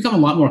 we've become a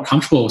lot more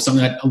comfortable with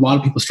something that a lot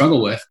of people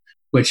struggle with,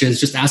 which is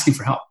just asking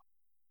for help.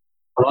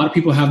 A lot of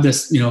people have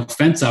this,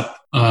 fence up,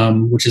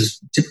 which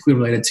is typically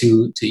related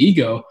to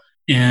ego.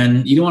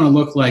 And you don't want to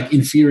look like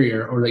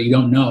inferior or that you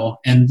don't know.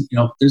 And,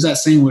 there's that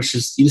saying, which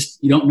is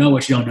you don't know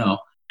what you don't know.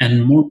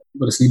 And more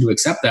people just need to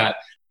accept that.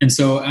 And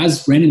so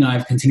as Randy and I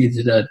have continued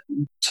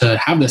to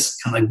have this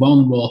kind of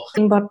vulnerable.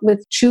 But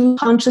with choose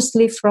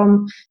consciously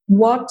from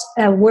what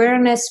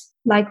awareness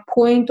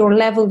point or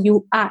level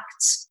you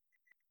act.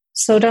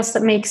 So does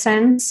that make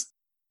sense?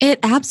 It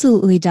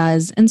absolutely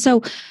does. And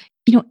so,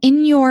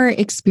 in your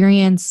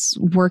experience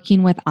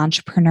working with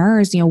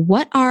entrepreneurs,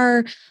 what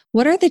are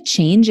the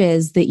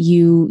changes that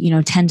you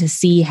tend to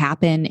see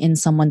happen in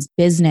someone's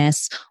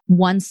business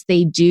once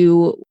they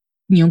do,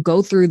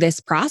 go through this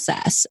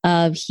process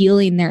of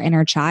healing their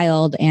inner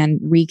child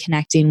and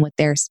reconnecting with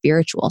their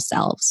spiritual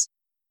selves?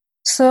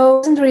 So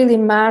it doesn't really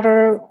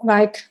matter,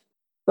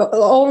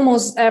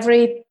 almost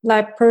every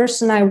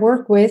person I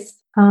work with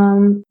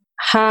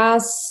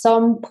has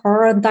some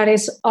part that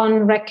is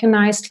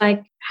unrecognized,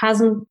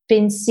 hasn't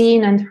been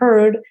seen and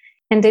heard,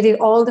 and they did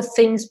all the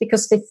things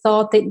because they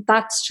thought that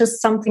that's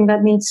just something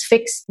that needs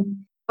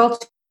fixing.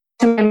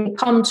 They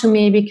come to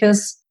me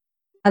because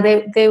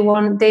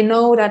they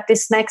know that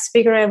this next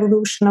bigger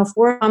evolution of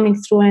work coming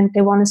through, and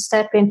they want to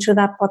step into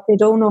that, but they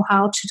don't know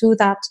how to do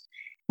that.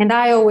 And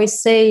I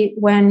always say,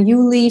 when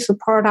you leave a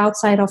part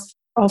outside of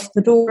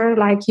the door,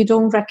 you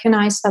don't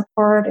recognize that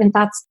part, and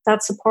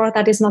that's a part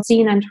that is not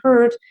seen and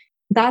heard,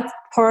 that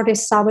part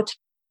is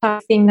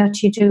sabotaging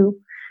that you do.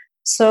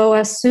 So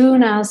as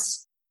soon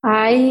as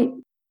I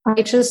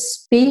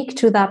just speak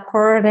to that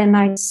part and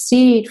I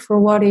see it for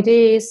what it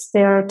is,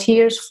 there are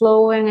tears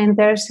flowing, and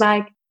there's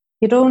like,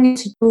 you don't need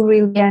to do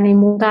really any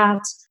more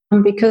that,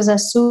 because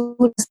as soon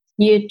as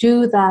you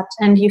do that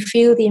and you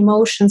feel the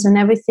emotions and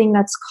everything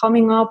that's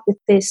coming up with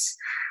this,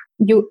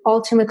 you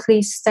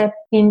ultimately step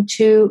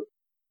into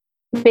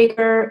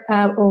bigger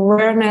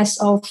awareness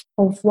of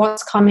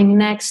what's coming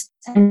next,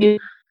 and you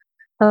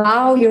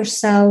allow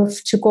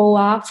yourself to go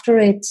after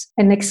it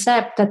and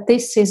accept that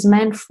this is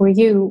meant for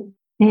you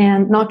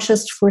and not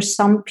just for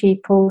some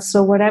people.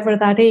 So whatever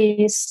that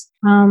is,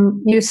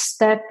 you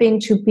step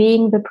into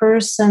being the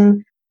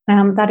person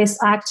that is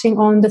acting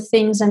on the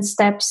things and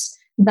steps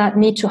that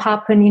need to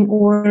happen in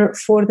order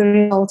for the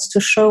results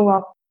to show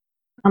up.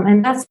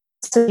 And that's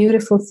a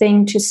beautiful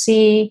thing to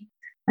see.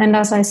 And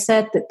as I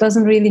said, it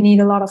doesn't really need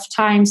a lot of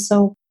time.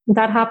 So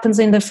that happens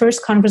in the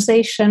first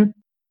conversation.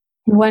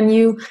 When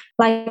you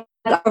like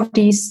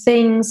these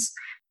things,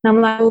 and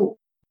I'm like, oh,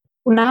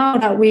 now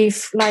that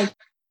we've like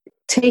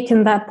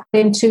taken that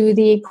into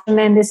the equation,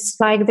 and it's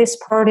like this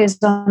part is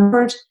done,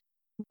 what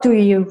do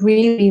you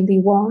really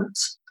want?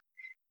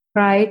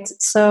 Right?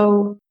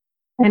 So,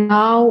 and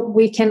now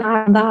we can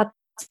add that,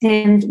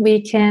 and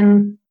we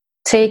can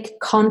take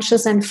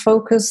conscious and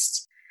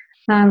focused,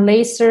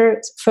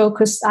 laser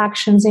focused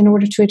actions in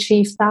order to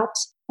achieve that.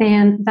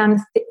 And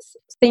then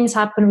things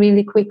happen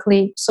really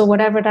quickly. So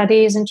whatever that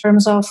is in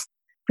terms of,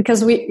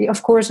 because we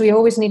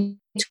always need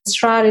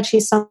strategy.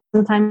 Sometimes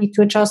you need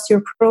to adjust your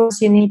approach.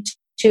 You need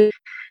to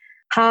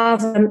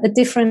have a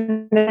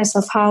differentness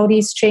of how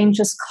these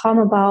changes come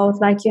about.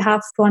 Like you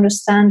have to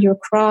understand your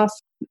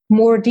craft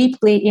more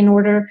deeply in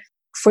order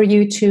for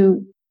you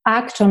to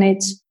act on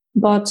it.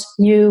 But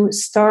you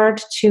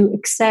start to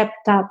accept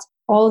that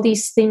all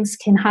these things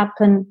can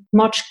happen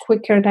much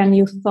quicker than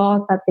you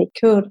thought that they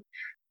could.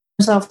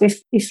 So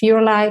if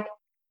you're like,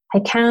 I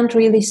can't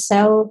really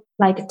sell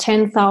like a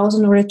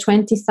 10,000 or a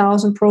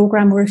 20,000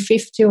 program or a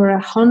 50 or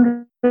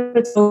 100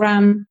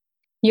 program,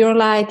 you're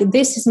like,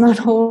 this is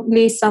not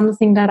only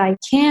something that I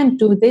can't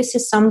do, this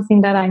is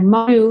something that I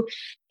must do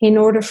in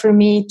order for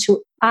me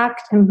to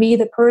act and be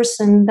the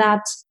person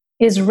that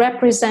is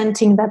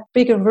representing that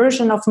bigger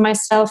version of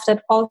myself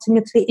that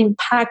ultimately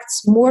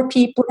impacts more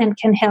people and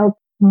can help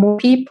more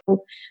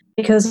people.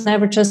 Because it's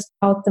never just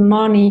about the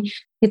money,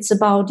 it's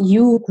about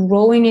you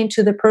growing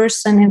into the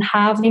person and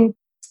having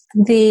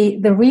the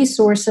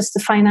resources, the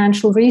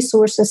financial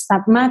resources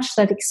that match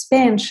that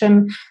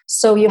expansion,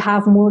 so you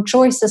have more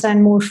choices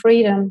and more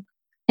freedom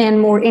and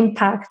more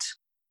impact.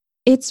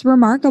 It's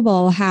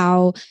remarkable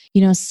how,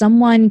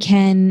 someone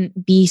can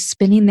be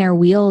spinning their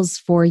wheels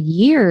for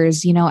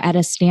years, at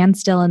a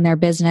standstill in their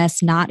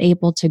business, not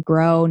able to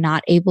grow,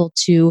 not able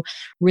to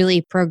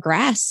really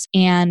progress.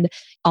 And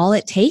all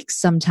it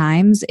takes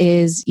sometimes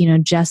is,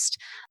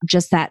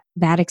 just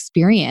that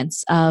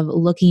experience of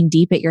looking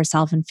deep at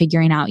yourself and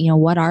figuring out,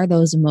 what are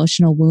those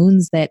emotional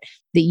wounds that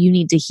you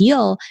need to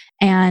heal.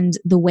 And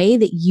the way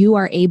that you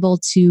are able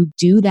to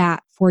do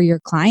that for your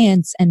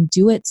clients and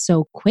do it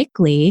so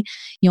quickly,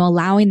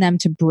 allowing them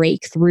to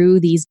break through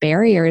these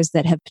barriers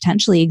that have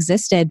potentially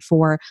existed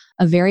for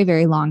a very,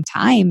 very long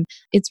time.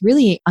 It's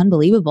really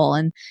unbelievable.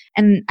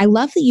 And I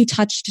love that you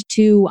touched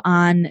too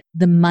on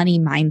the money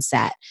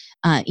mindset,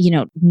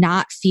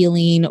 not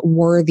feeling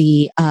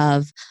worthy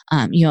of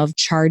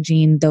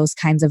charging those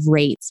kinds of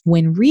rates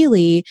when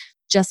really,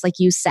 just like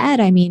you said,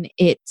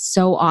 it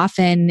so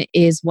often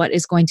is what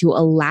is going to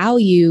allow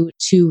you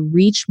to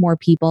reach more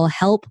people,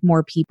 help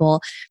more people,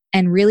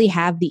 and really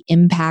have the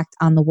impact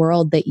on the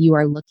world that you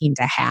are looking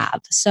to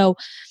have. So,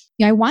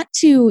 I want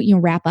to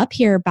wrap up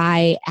here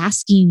by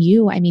asking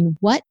you,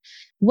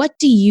 what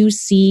do you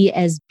see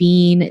as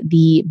being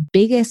the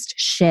biggest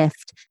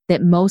shift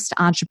that most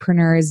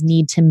entrepreneurs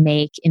need to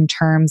make in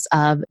terms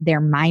of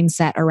their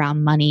mindset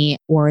around money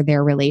or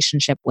their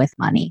relationship with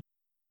money?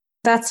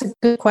 That's a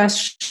good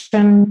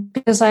question,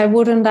 because I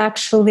wouldn't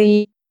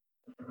actually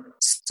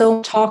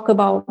so talk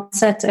about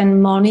mindset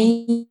and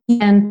money,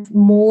 and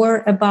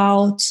more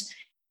about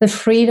the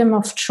freedom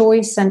of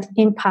choice and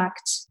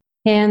impact.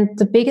 And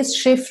the biggest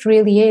shift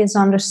really is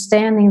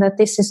understanding that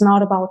this is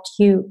not about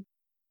you.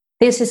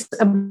 This is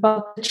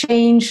about the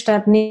change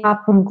that needs to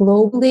happen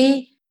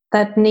globally,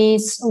 that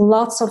needs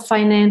lots of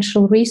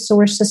financial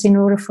resources in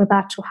order for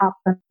that to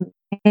happen.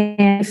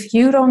 And if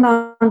you don't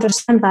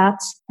understand that,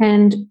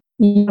 and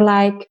you're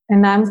like,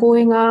 and I'm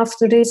going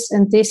after this,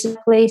 and this is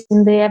place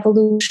in the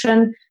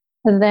evolution,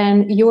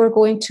 then you're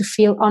going to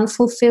feel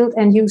unfulfilled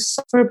and you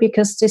suffer,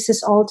 because this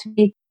is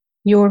ultimately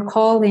your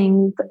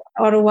calling.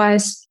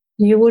 Otherwise,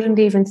 you wouldn't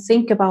even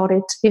think about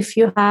it. If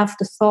you have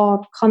the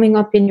thought coming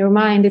up in your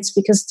mind, it's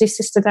because this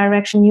is the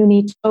direction you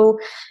need to go.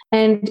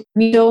 And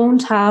we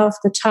don't have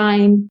the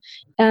time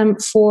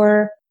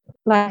for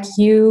like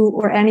you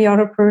or any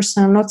other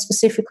person. I'm not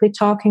specifically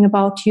talking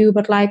about you,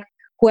 but like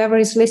whoever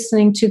is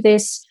listening to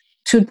this,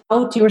 to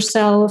doubt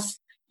yourself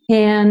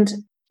and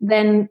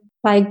then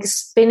like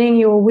spinning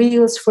your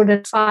wheels for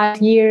the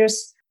 5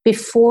 years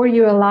before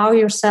you allow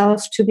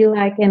yourself to be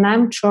like, and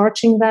I'm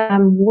charging that,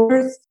 I'm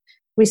worth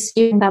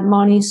receiving that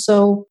money.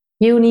 So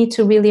you need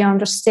to really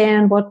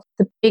understand what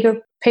the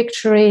bigger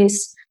picture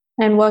is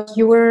and what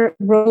your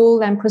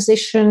role and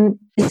position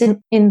is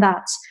in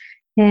that.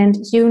 And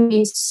you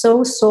need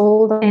so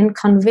sold and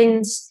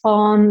convinced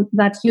on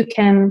that you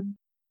can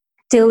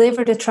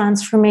deliver the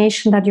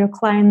transformation that your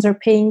clients are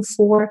paying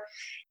for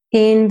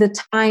in the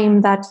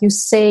time that you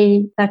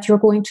say that you're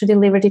going to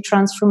deliver the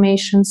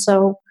transformation.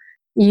 So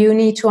you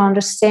need to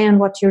understand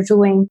what you're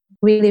doing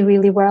really,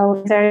 really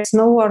well. There is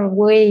no other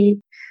way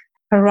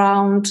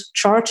around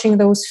charging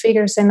those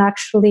figures and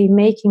actually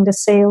making the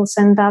sales.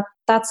 And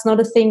that's not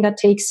a thing that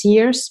takes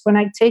years. When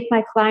I take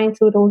my client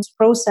through those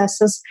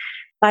processes,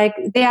 like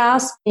they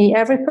ask me,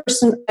 every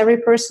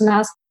person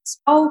asks,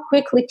 how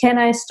quickly can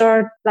I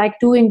start like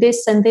doing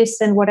this and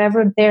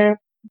whatever their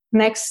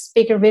next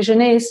bigger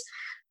vision is?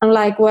 I'm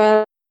like,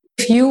 well,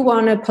 if you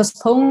want to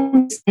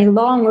postpone this any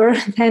longer,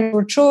 then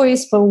your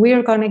choice, but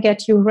we're going to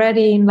get you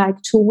ready in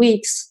like 2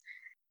 weeks.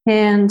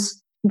 And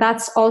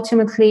that's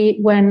ultimately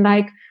when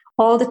like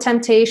all the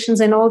temptations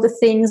and all the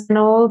things and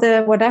all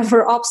the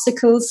whatever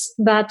obstacles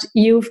that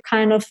you've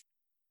kind of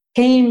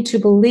came to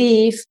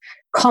believe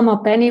come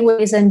up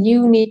anyways. And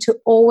you need to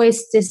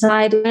always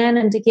decide again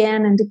and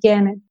again and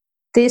again,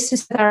 this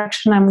is the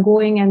direction I'm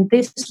going, and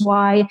this is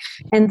why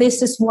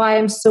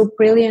I'm so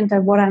brilliant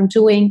at what I'm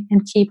doing,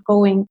 and keep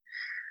going.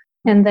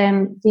 And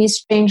then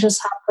these changes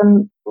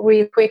happen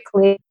really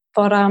quickly,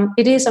 but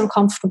it is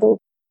uncomfortable,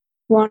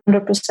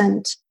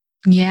 100%.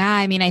 Yeah,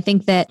 I mean, I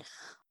think that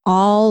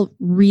all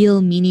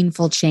real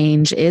meaningful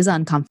change is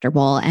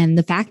uncomfortable. And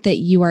the fact that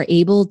you are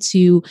able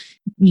to,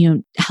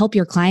 help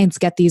your clients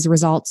get these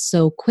results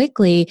so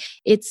quickly,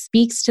 it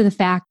speaks to the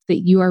fact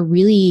that you are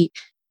really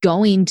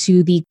going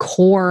to the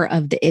core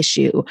of the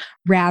issue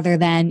rather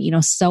than,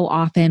 so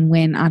often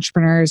when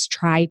entrepreneurs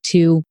try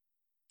to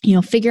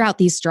figure out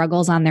these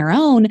struggles on their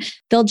own,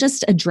 they'll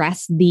just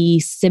address the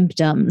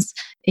symptoms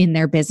in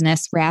their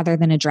business rather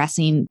than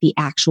addressing the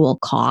actual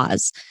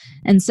cause.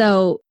 And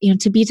so,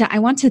 Tabita, I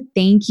want to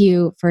thank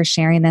you for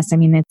sharing this. I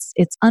mean,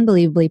 it's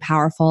unbelievably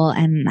powerful.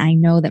 And I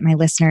know that my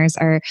listeners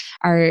are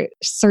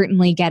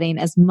certainly getting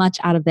as much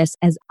out of this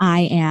as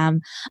I am.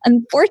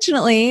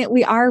 Unfortunately,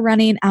 we are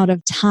running out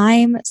of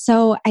time.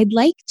 So I'd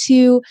like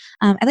to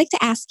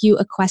ask you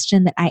a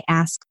question that I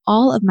ask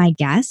all of my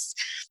guests.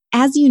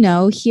 As you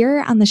know,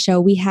 here on the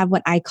show, we have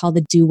what I call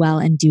the Do Well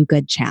and Do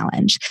Good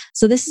Challenge.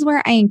 So this is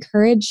where I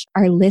encourage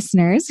our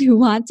listeners who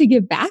want to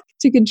give back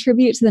to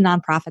contribute to the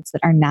nonprofits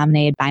that are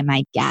nominated by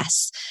my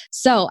guests.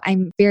 So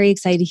I'm very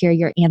excited to hear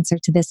your answer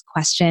to this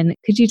question.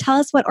 Could you tell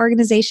us what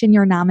organization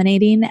you're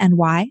nominating and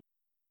why?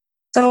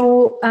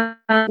 So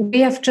we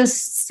have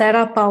just set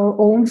up our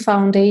own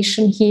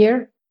foundation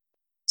here.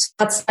 So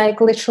that's like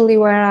literally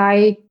where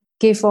I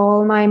give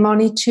all my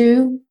money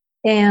to,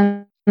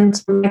 and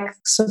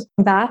so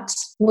that,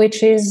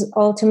 which is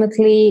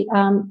ultimately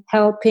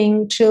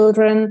helping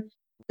children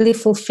really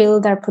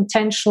fulfill their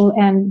potential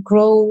and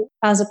grow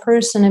as a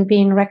person and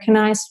being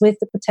recognized with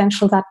the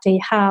potential that they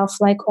have.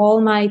 Like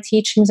all my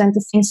teachings and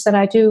the things that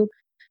I do,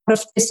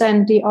 of this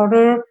and the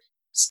other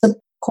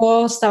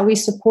cause that we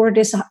support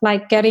is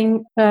like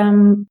getting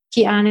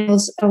key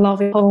animals a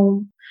loving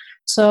home.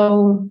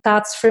 So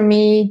that's for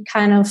me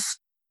kind of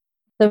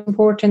the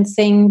important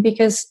thing,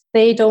 because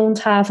they don't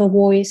have a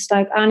voice.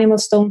 Like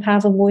animals don't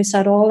have a voice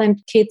at all, and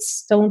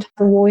kids don't have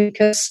a voice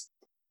because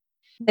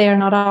they are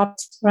not out,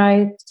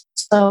 right?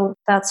 So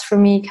that's for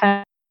me kind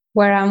of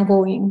where I'm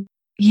going.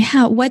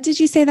 Yeah. What did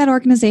you say that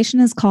organization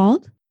is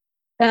called?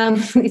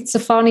 It's a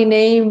funny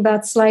name.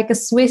 That's like a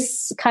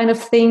Swiss kind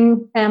of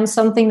thing.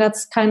 Something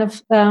that's kind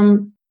of a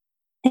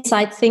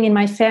side thing in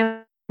my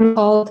family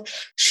called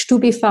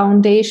Stübi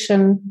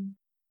Foundation.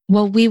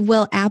 Well, we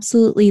will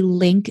absolutely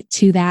link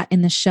to that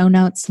in the show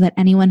notes so that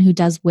anyone who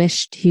does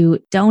wish to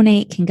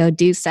donate can go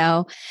do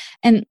so.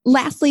 And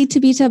lastly,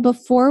 Tabita,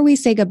 before we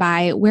say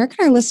goodbye, where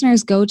can our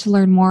listeners go to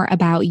learn more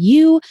about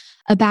you,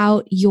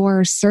 about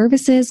your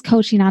services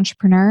coaching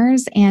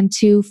entrepreneurs, and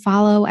to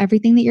follow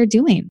everything that you're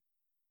doing?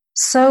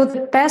 So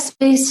the best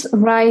place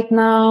right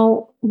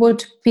now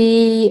would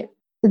be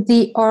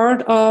the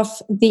art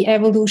of the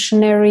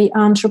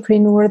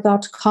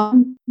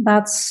evolutionaryentrepreneur.com.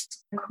 That's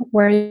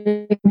where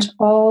you get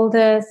all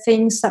the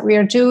things that we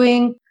are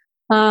doing.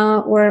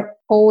 We're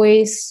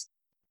always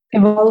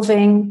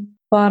evolving,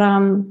 but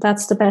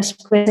that's the best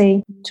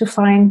place to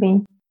find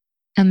me.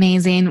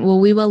 Amazing. Well,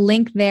 we will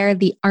link there,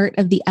 the art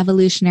of the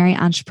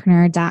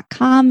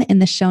evolutionaryentrepreneur.com, in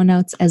the show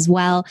notes as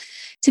well.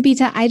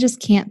 Tabita, I just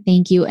can't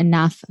thank you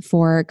enough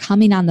for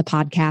coming on the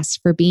podcast,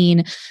 for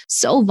being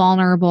so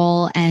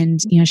vulnerable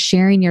and,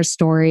 sharing your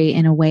story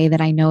in a way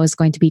that I know is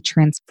going to be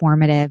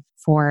transformative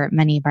for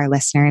many of our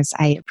listeners.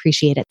 I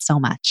appreciate it so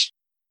much.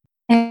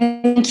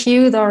 Thank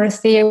you,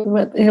 Dorothy. It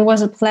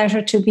was a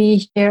pleasure to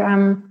be here.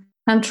 I'm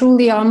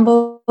truly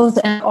humbled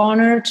and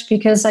honored,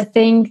 because I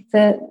think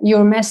that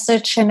your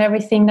message and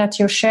everything that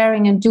you're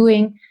sharing and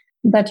doing,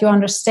 that you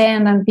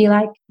understand and be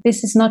like,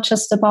 this is not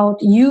just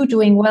about you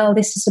doing well,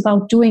 this is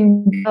about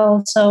doing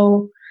well.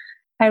 So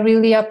I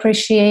really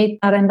appreciate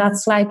that. And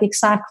that's like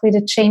exactly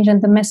the change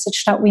and the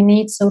message that we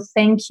need. So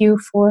thank you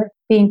for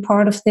being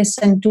part of this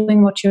and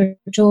doing what you're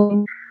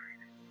doing.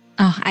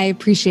 Oh, I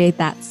appreciate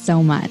that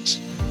so much.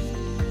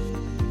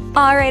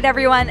 All right,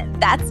 everyone,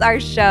 that's our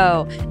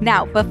show.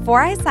 Now,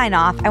 before I sign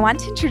off, I want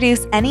to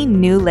introduce any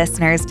new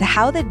listeners to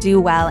how the Do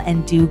Well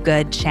and Do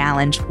Good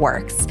Challenge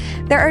works.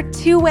 There are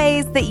 2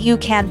 ways that you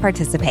can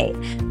participate.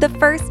 The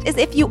first is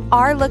if you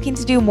are looking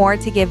to do more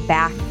to give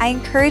back, I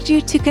encourage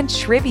you to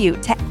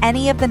contribute to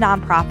any of the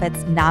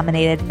nonprofits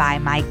nominated by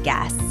my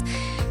guests.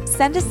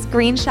 Send a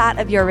screenshot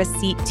of your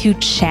receipt to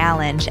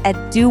challenge at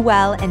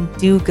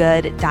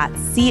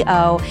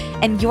dowellanddogood.co,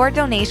 and your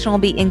donation will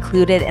be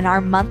included in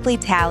our monthly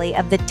tally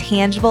of the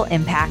tangible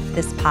impact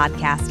this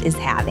podcast is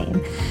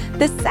having.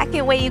 The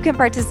second way you can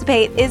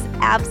participate is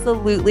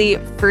absolutely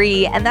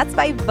free, and that's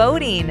by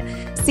voting.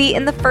 See,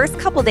 in the first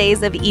couple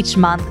days of each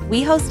month,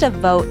 we host a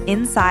vote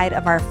inside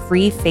of our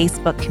free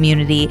Facebook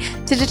community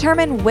to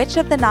determine which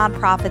of the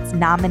nonprofits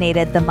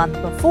nominated the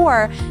month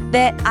before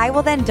that I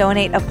will then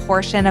donate a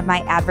portion of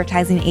my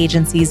advertising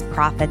agency's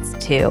profits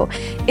to.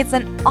 It's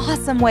an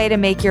awesome way to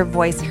make your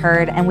voice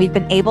heard, and we've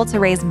been able to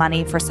raise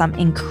money for some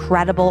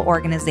incredible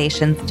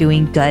organizations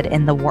doing good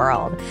in the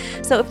world.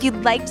 So if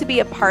you'd like to be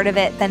a part of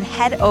it, then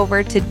head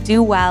over to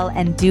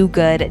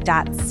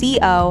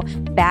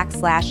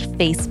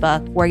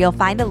dowellanddogood.co/Facebook, where you'll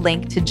find a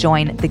link to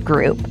join the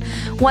group.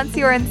 Once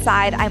you're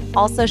inside, I'm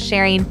also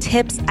sharing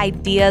tips,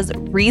 ideas,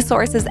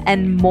 resources,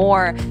 and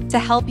more to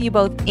help you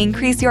both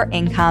increase your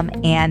income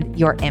and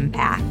your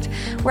impact.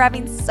 We're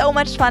having so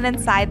much fun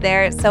inside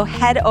there, so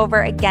head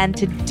over again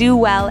to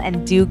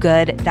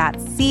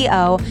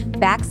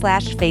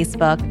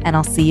dowellanddogood.co/Facebook, and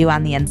I'll see you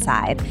on the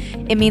inside.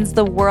 It means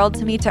the world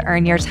to me to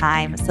earn your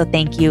time, so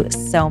thank you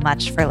so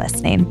much for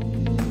listening.